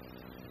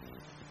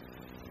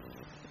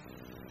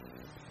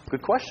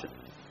 Good question.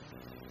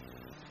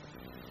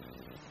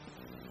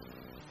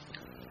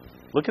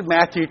 Look at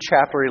Matthew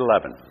chapter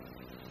 11,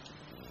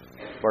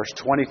 verse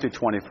 20 through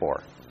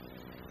 24.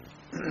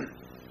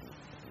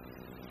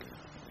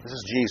 This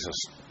is Jesus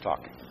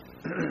talking.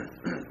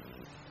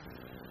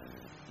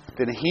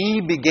 Then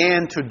He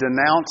began to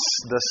denounce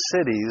the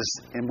cities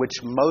in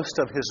which most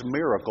of His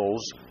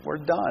miracles were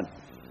done,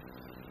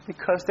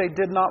 because they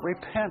did not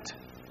repent.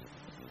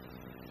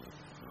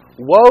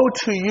 Woe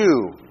to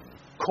you,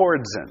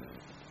 Chorazin!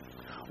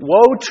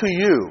 Woe to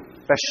you,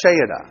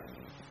 Bethsaida!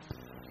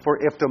 For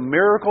if the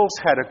miracles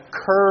had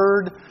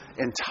occurred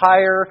in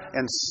Tyre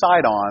and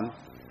Sidon,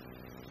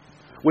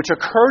 which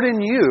occurred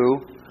in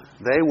you,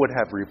 they would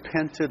have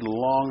repented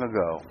long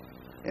ago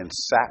in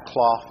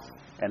sackcloth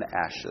and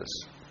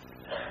ashes.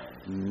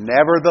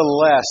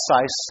 Nevertheless,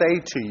 I say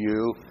to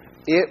you,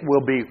 it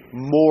will be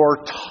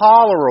more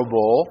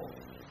tolerable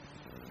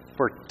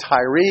for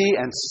Tyre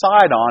and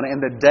Sidon in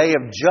the day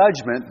of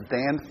judgment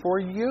than for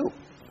you.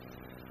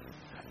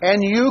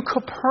 And you,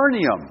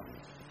 Capernaum,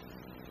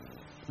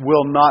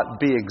 will not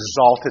be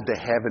exalted to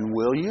heaven,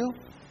 will you?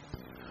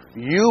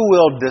 You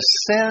will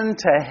descend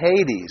to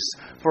Hades.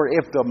 For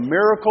if the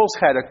miracles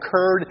had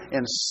occurred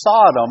in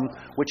Sodom,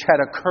 which had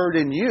occurred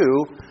in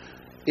you,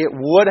 it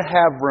would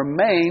have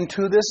remained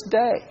to this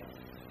day.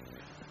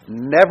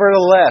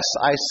 Nevertheless,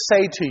 I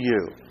say to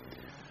you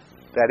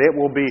that it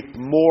will be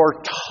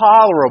more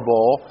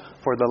tolerable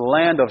for the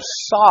land of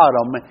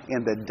Sodom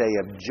in the day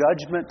of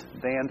judgment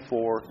than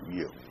for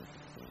you.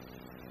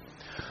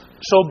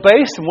 So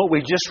based on what we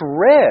just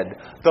read,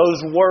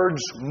 those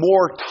words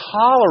more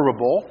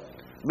tolerable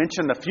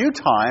mentioned a few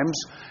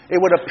times, it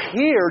would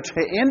appear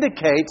to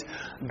indicate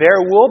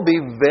there will be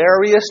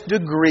various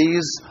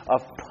degrees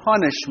of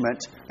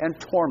punishment and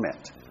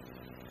torment.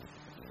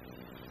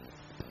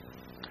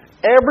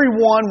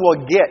 Everyone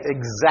will get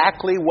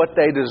exactly what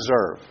they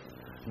deserve.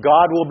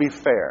 God will be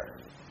fair.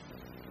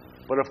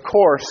 But of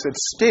course,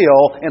 it's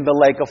still in the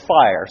lake of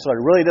fire, so it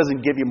really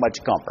doesn't give you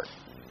much comfort.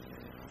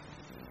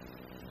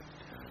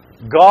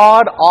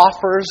 God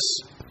offers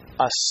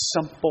a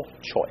simple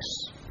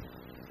choice: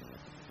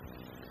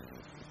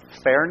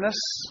 fairness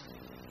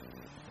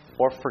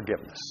or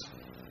forgiveness.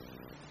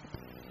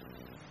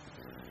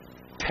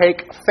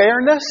 Take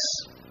fairness,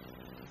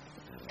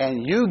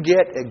 and you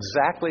get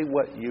exactly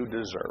what you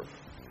deserve.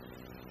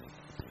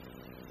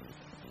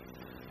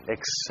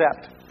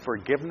 Accept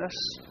forgiveness,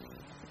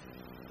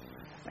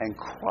 and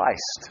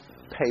Christ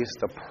pays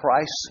the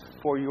price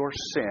for your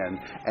sin,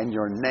 and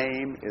your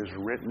name is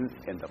written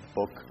in the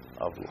book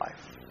of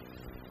life.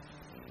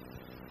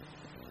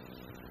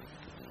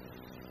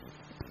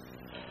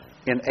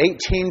 In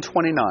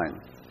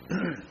 1829,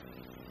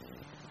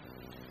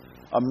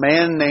 a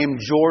man named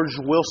George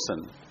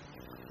Wilson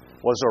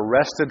was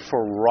arrested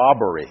for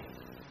robbery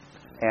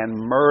and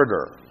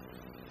murder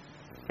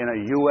in a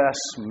U.S.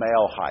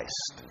 mail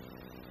heist.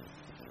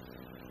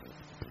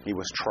 He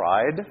was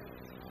tried,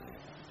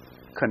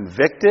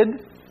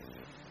 convicted,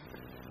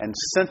 and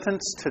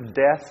sentenced to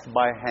death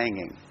by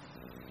hanging.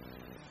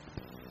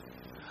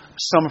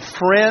 Some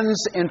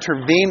friends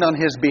intervened on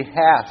his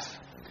behalf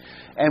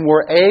and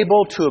were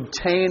able to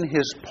obtain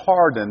his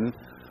pardon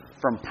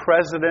from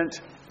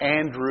President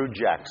Andrew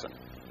Jackson.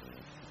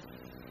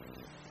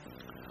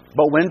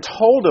 But when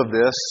told of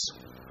this,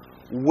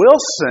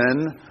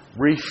 Wilson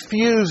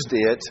refused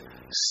it,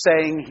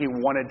 saying he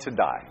wanted to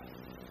die.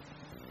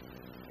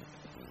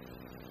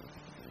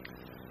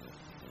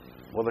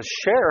 Well, the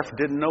sheriff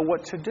didn't know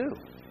what to do.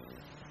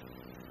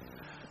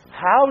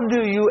 How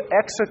do you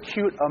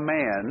execute a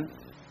man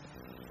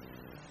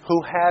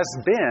who has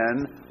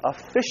been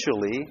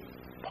officially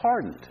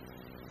pardoned?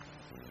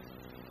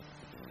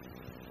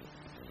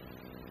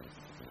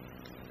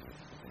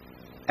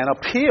 An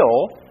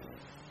appeal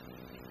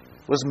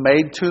was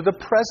made to the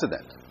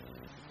president,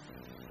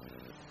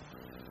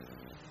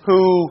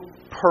 who,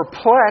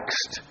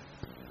 perplexed,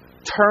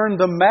 turned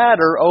the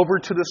matter over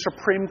to the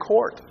Supreme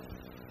Court.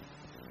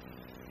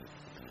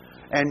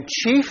 And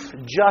Chief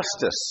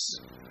Justice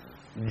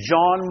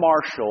John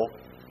Marshall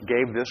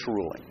gave this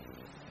ruling: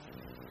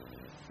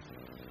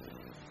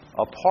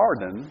 a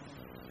pardon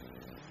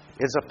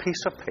is a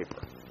piece of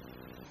paper.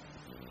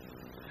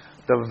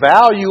 The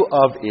value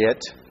of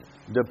it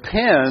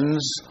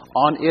depends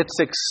on its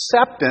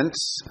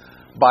acceptance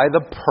by the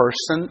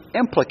person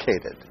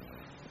implicated.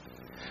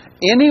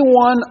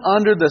 Anyone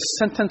under the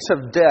sentence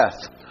of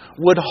death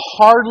would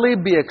hardly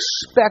be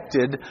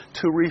expected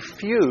to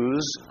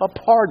refuse a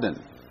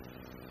pardon.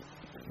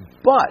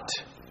 But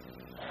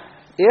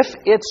if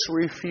it's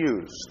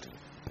refused,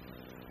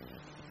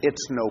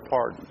 it's no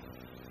pardon.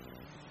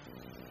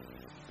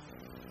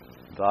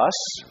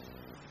 Thus,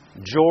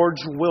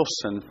 George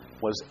Wilson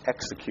was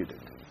executed,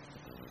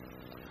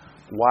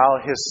 while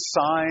his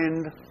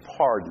signed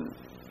pardon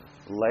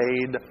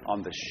laid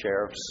on the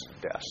sheriff's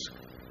desk.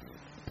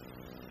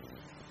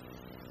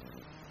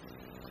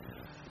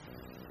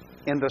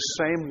 In the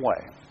same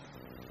way,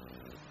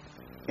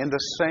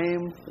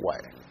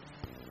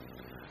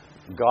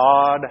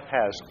 God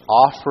has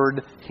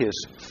offered His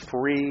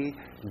free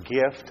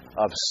gift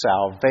of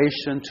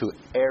salvation to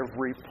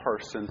every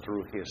person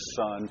through His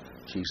Son,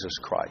 Jesus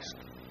Christ.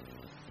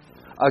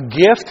 A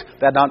gift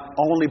that not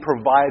only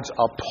provides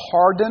a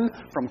pardon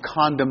from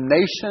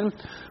condemnation,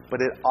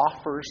 but it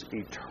offers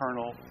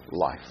eternal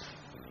life.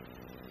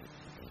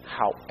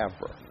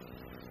 However,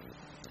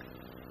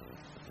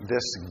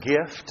 this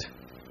gift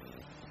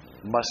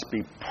must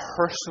be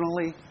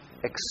personally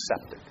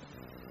accepted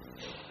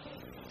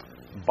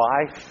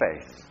by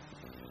faith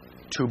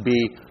to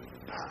be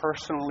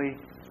personally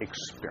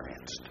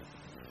experienced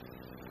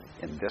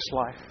in this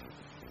life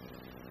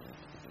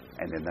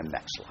and in the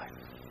next life.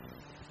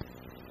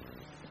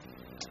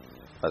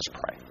 Let's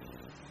pray.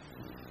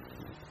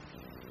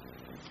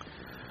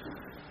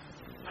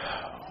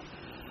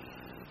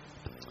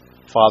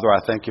 Father, I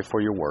thank you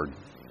for your word.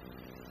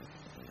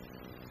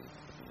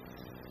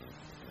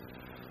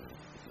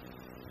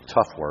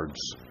 Tough words,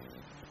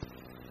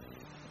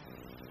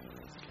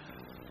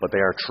 but they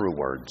are true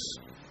words.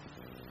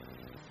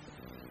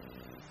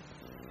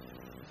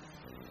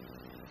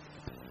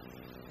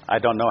 I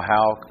don't know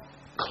how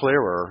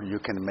clearer you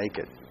can make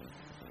it.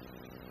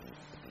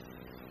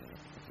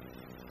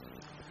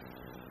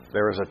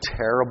 There is a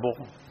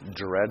terrible,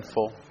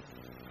 dreadful,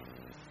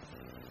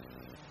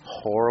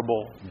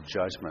 horrible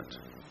judgment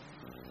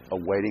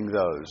awaiting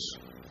those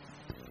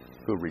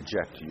who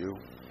reject you,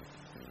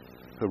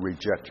 who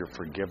reject your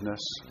forgiveness,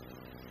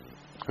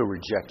 who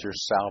reject your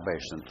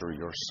salvation through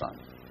your Son.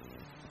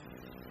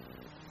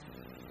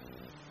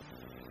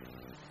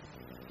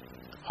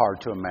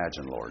 Hard to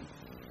imagine, Lord,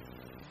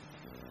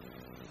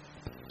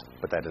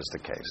 but that is the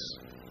case.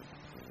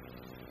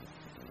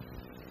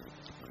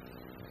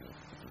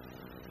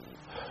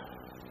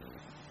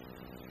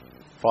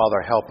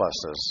 Father, help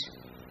us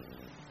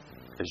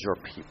as your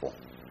people.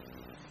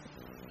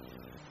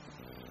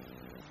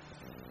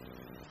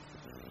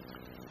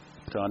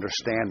 To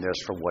understand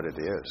this for what it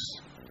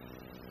is.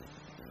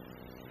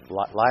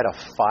 Light a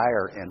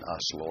fire in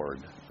us, Lord.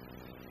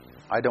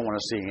 I don't want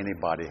to see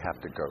anybody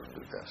have to go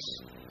through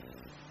this.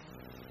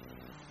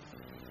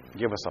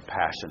 Give us a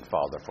passion,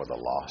 Father, for the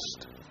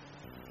lost.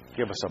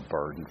 Give us a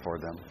burden for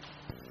them.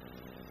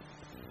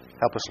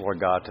 Help us, Lord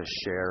God, to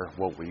share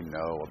what we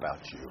know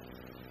about you.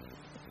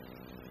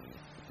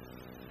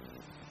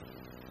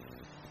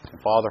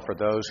 And Father, for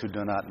those who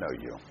do not know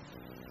you,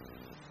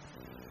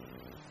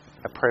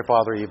 I pray,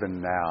 Father, even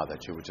now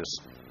that you would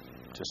just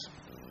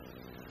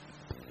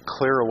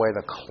clear away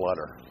the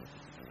clutter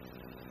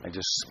and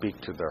just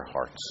speak to their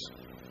hearts.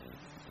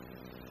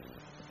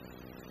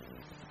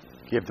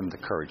 Give them the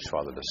courage,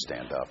 Father, to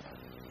stand up.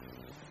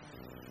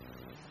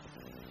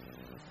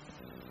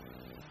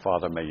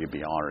 Father, may you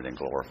be honored and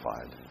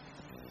glorified,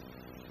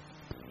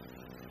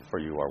 for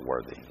you are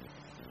worthy.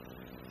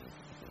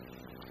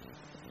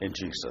 In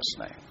Jesus'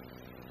 name,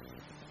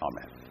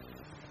 amen.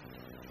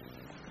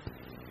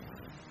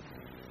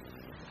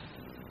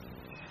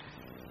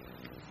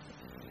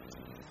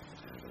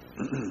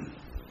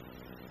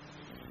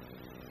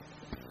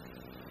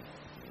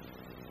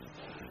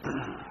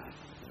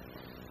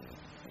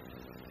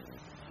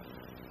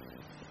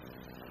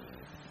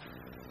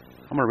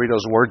 I'm going to read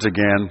those words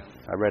again.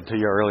 I read to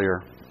you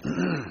earlier.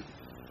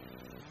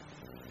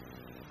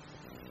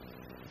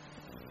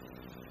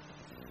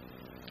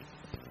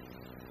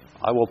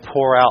 I will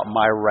pour out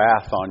my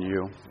wrath on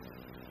you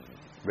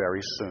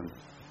very soon.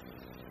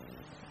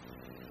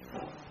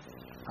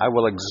 I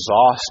will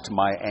exhaust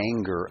my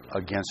anger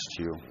against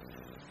you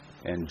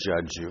and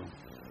judge you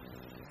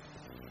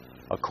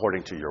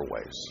according to your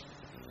ways.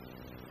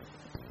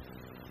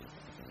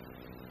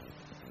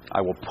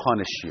 I will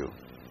punish you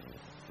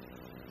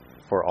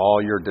for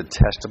all your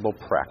detestable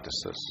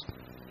practices.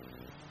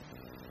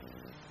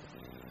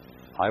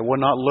 I will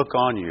not look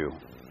on you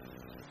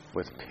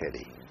with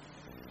pity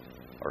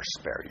or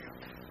spare you.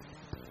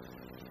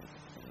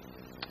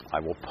 I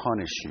will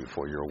punish you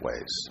for your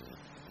ways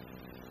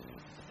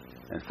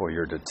and for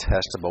your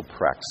detestable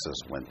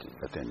practices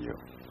within you.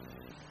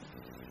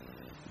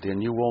 Then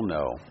you will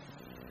know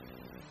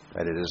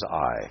that it is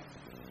I,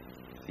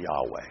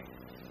 Yahweh,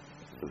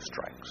 who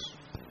strikes.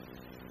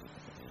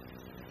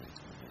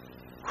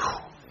 Whew.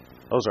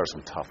 Those are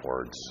some tough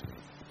words.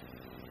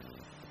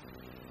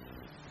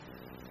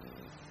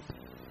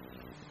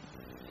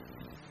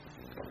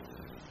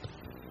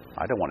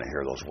 I don't want to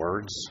hear those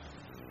words.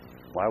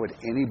 Why would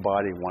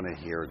anybody want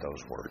to hear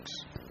those words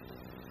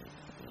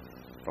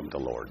from the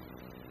Lord?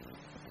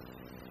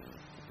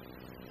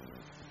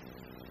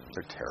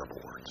 They're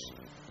terrible words.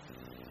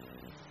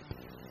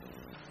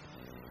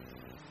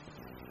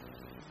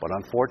 But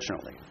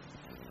unfortunately,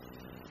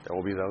 there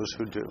will be those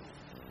who do.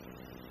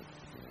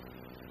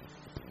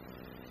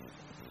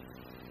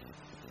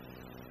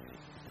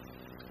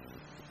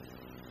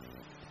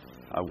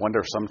 I wonder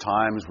if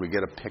sometimes we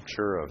get a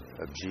picture of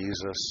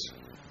Jesus,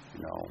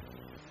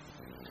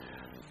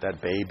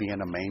 that baby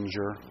in a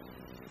manger,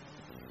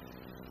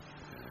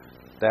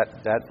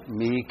 that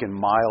meek and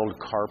mild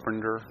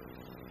carpenter,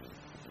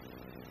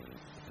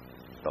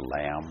 the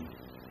lamb,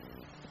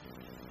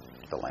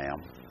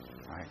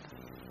 right?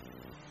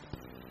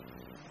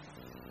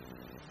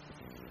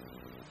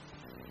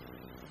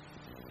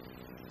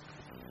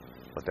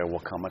 But there will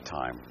come a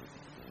time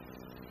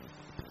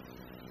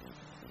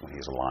when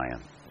he's a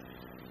lion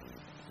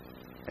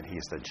and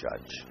he's the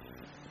judge.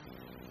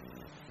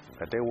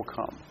 That day will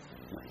come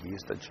when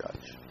he's the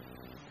judge.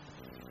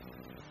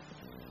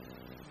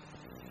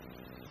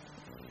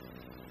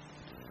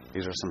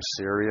 These are some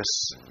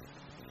serious,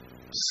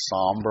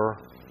 somber,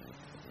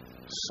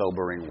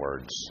 sobering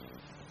words.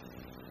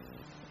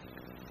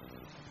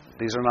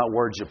 These are not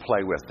words you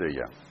play with, do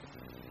you?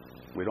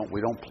 We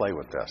don't play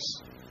with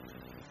this.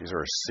 These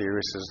are as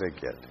serious as they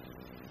get.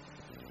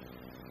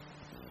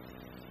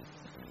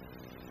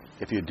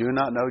 If you do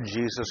not know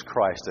Jesus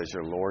Christ as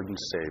your Lord and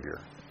Savior,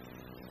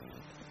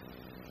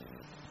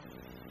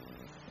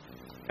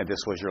 and this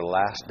was your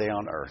last day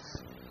on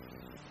earth,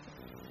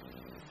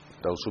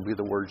 those will be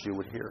the words you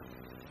would hear.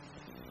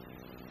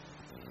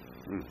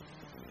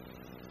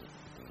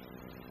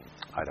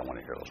 I don't want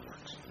to hear those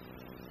words.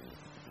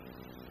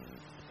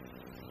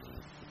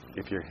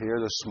 If you're here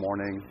this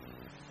morning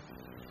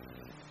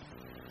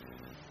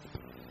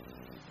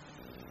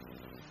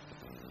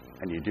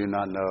and you do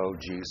not know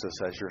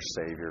Jesus as your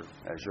Savior,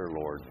 as your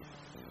Lord,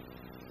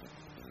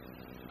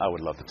 I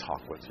would love to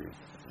talk with you,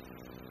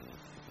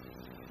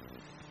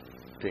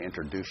 to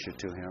introduce you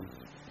to Him.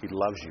 He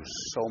loves you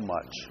so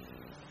much.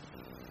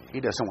 He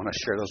doesn't want to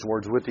share those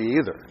words with you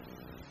either.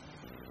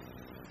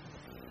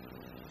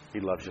 He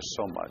loves you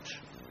so much.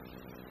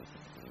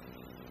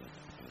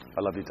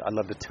 I'd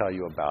love to tell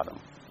you about Him.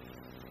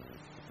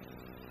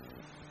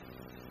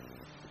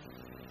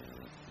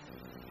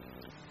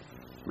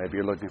 Maybe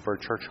you're looking for a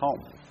church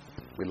home.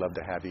 We'd love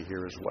to have you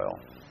here as well.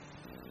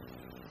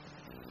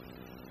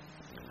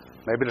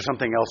 Maybe there's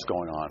something else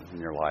going on in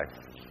your life.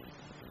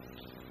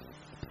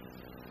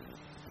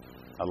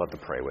 I'd love to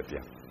pray with you.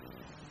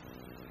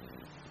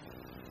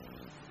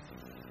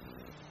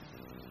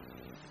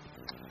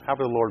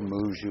 However the Lord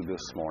moves you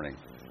this morning.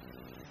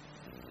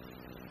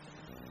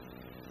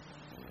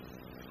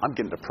 I'm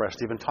getting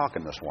depressed even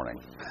talking this morning.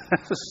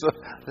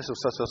 This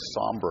is such a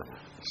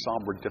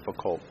somber,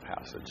 difficult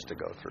passage to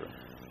go through.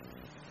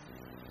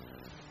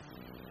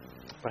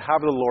 But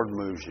however the Lord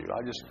moves you,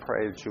 I just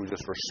pray that you would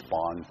just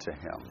respond to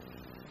Him.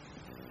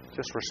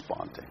 Just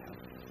respond to Him.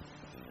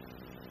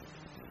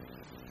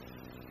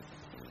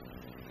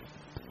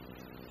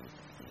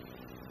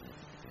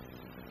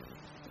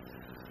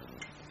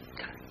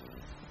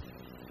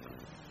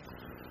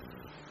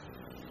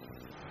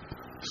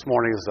 This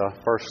morning is the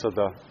first of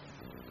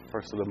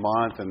the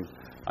month, and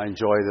I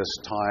enjoy this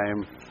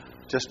time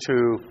just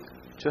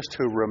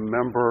to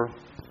remember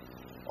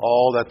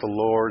all that the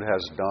Lord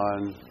has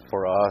done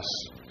for us,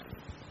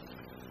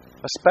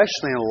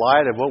 especially in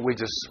light of what we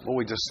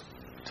just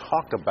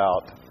talked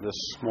about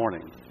this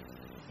morning.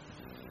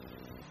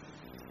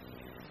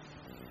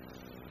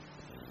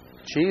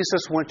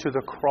 Jesus went to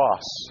the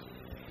cross.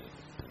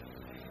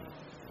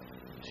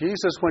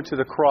 Jesus went to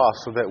the cross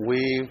so that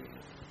we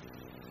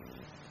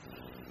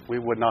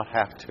would not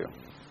have to.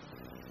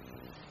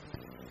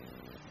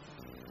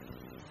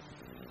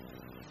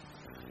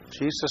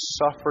 Jesus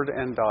suffered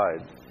and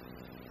died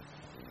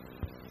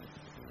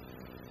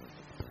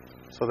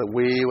so that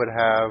we would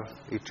have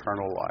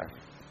eternal life.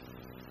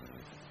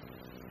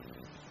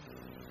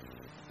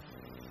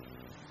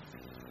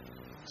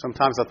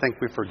 Sometimes I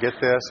think we forget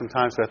this.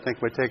 Sometimes I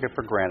think we take it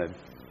for granted.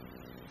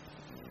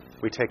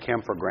 We take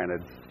Him for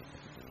granted.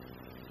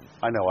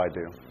 I know I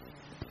do.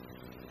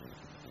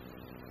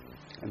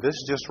 And this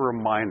is just a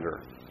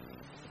reminder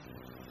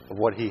of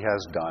what He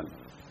has done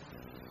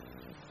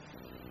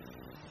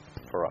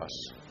for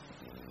us.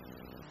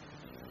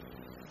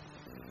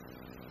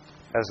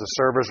 As the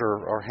servers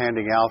are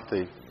handing out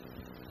the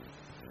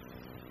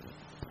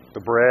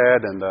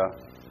bread and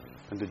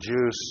the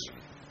juice,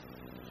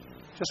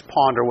 just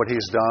ponder what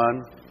He's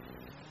done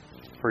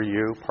for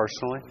you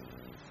personally.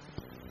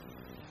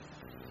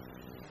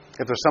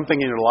 If there's something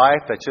in your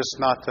life that's just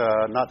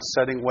not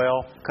setting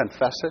well,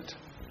 confess it.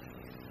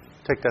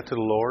 Take that to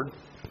the Lord.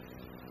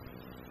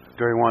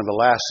 During one of the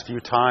last few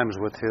times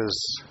with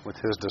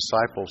His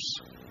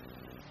disciples,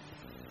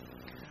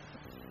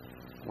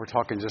 we're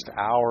talking just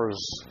hours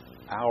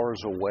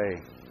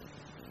away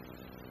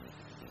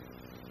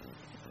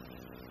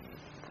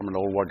from an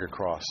old rugged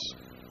cross.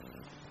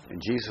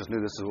 And Jesus knew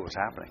this is what was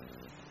happening.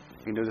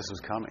 He knew this was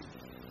coming.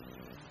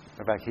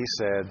 In fact, He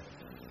said,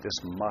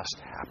 this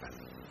must happen.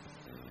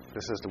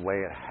 This is the way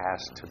it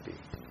has to be.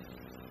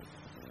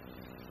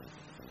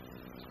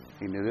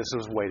 He knew this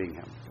was waiting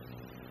Him.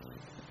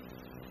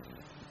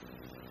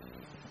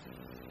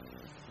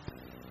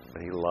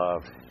 But He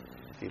loved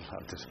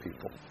His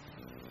people.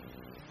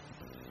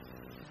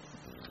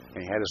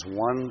 And He had His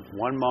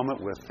one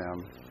moment with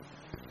them.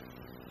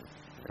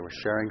 They were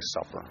sharing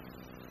supper.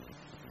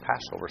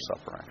 Passover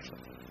supper,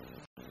 actually.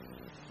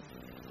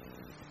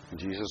 And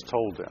Jesus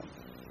told them.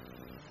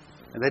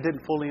 And they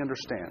didn't fully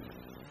understand.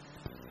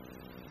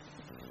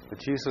 But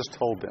Jesus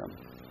told them,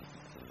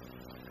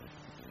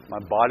 my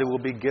body will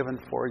be given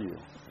for you.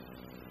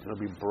 It'll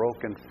be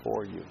broken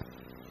for you.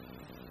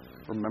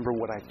 Remember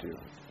what I do.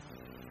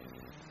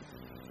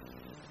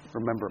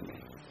 Remember me.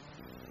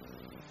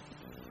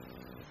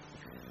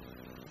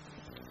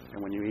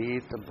 And when you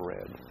eat the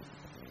bread,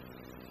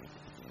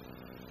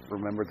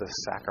 remember the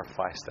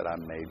sacrifice that I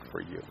made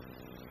for you.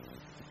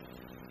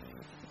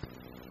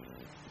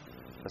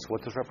 That's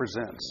what this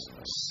represents.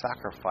 A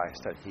sacrifice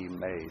that He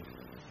made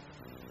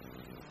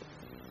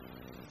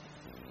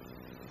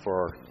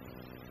for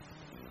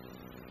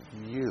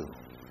you.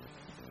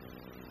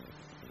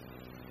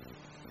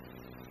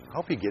 I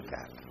hope you get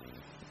that.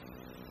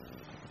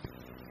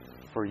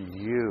 For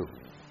you.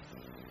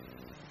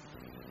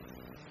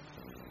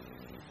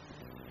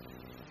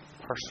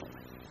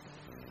 Personally.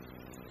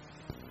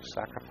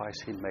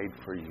 Sacrifice He made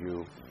for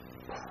you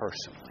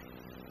personally.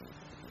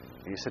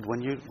 And He said,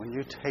 when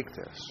you take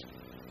this,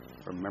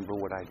 remember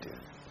what I did.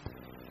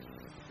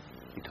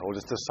 He told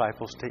His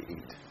disciples to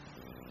eat.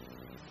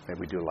 May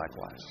we do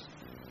likewise.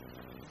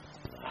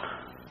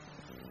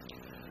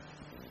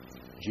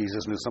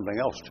 Jesus knew something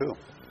else too.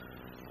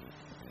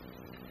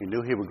 He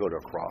knew He would go to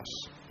a cross,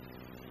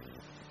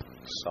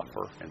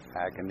 suffer in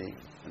agony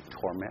and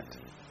torment.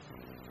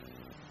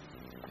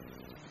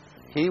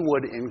 He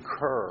would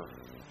incur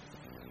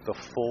the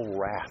full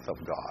wrath of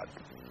God.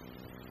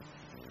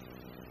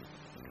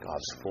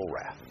 God's full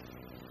wrath.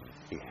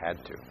 He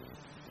had to.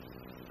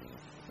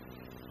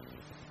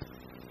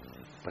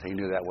 But He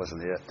knew that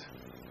wasn't it.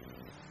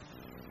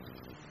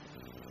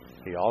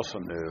 He also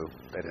knew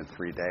that in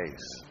 3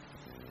 days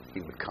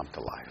He would come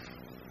to life.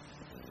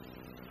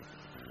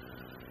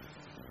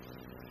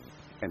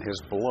 And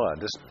His blood,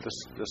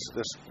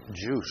 this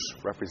juice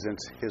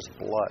represents His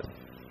blood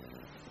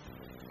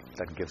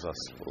that gives us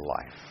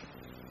life.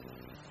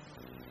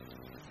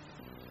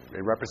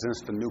 It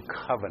represents the new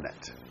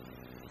covenant,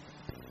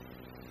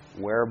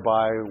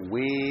 whereby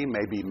we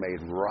may be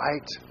made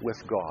right with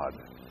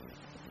God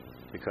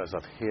because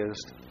of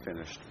His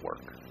finished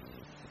work,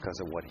 because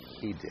of what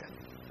He did.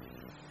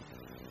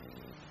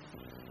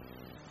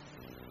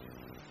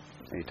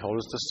 And He told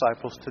His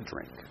disciples to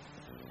drink.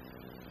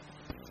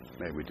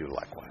 May we do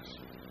likewise.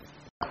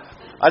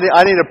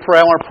 I need to pray.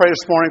 I want to pray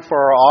this morning for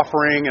our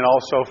offering and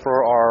also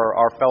for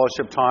our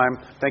fellowship time.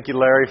 Thank you,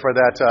 Larry, for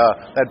that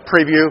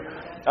preview.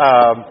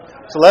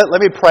 So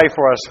let me pray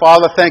for us.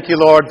 Father, thank you,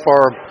 Lord,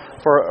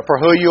 for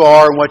who you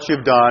are and what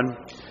you've done.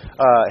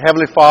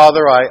 Heavenly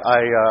Father,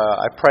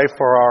 I pray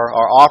for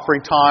our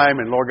offering time.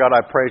 And Lord God,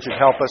 I pray that you'd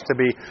help us to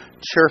be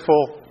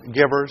cheerful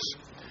givers.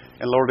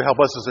 And Lord, to help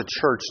us as a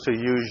church to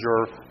use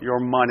your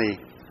money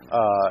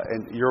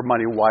and your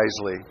money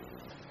wisely.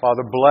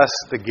 Father, bless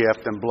the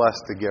gift and bless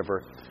the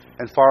giver.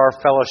 And for our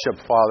fellowship,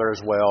 Father,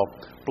 as well.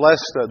 Bless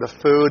the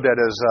food that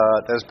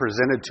is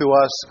presented to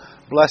us.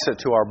 Bless it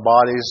to our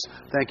bodies.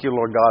 Thank you,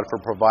 Lord God, for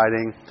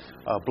providing.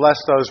 Bless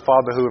those,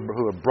 Father, who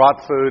have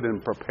brought food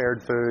and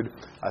prepared food.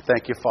 I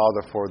thank you,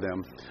 Father, for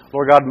them.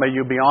 Lord God, may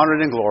you be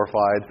honored and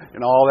glorified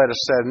in all that is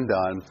said and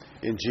done.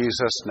 In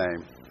Jesus'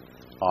 name,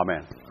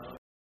 amen.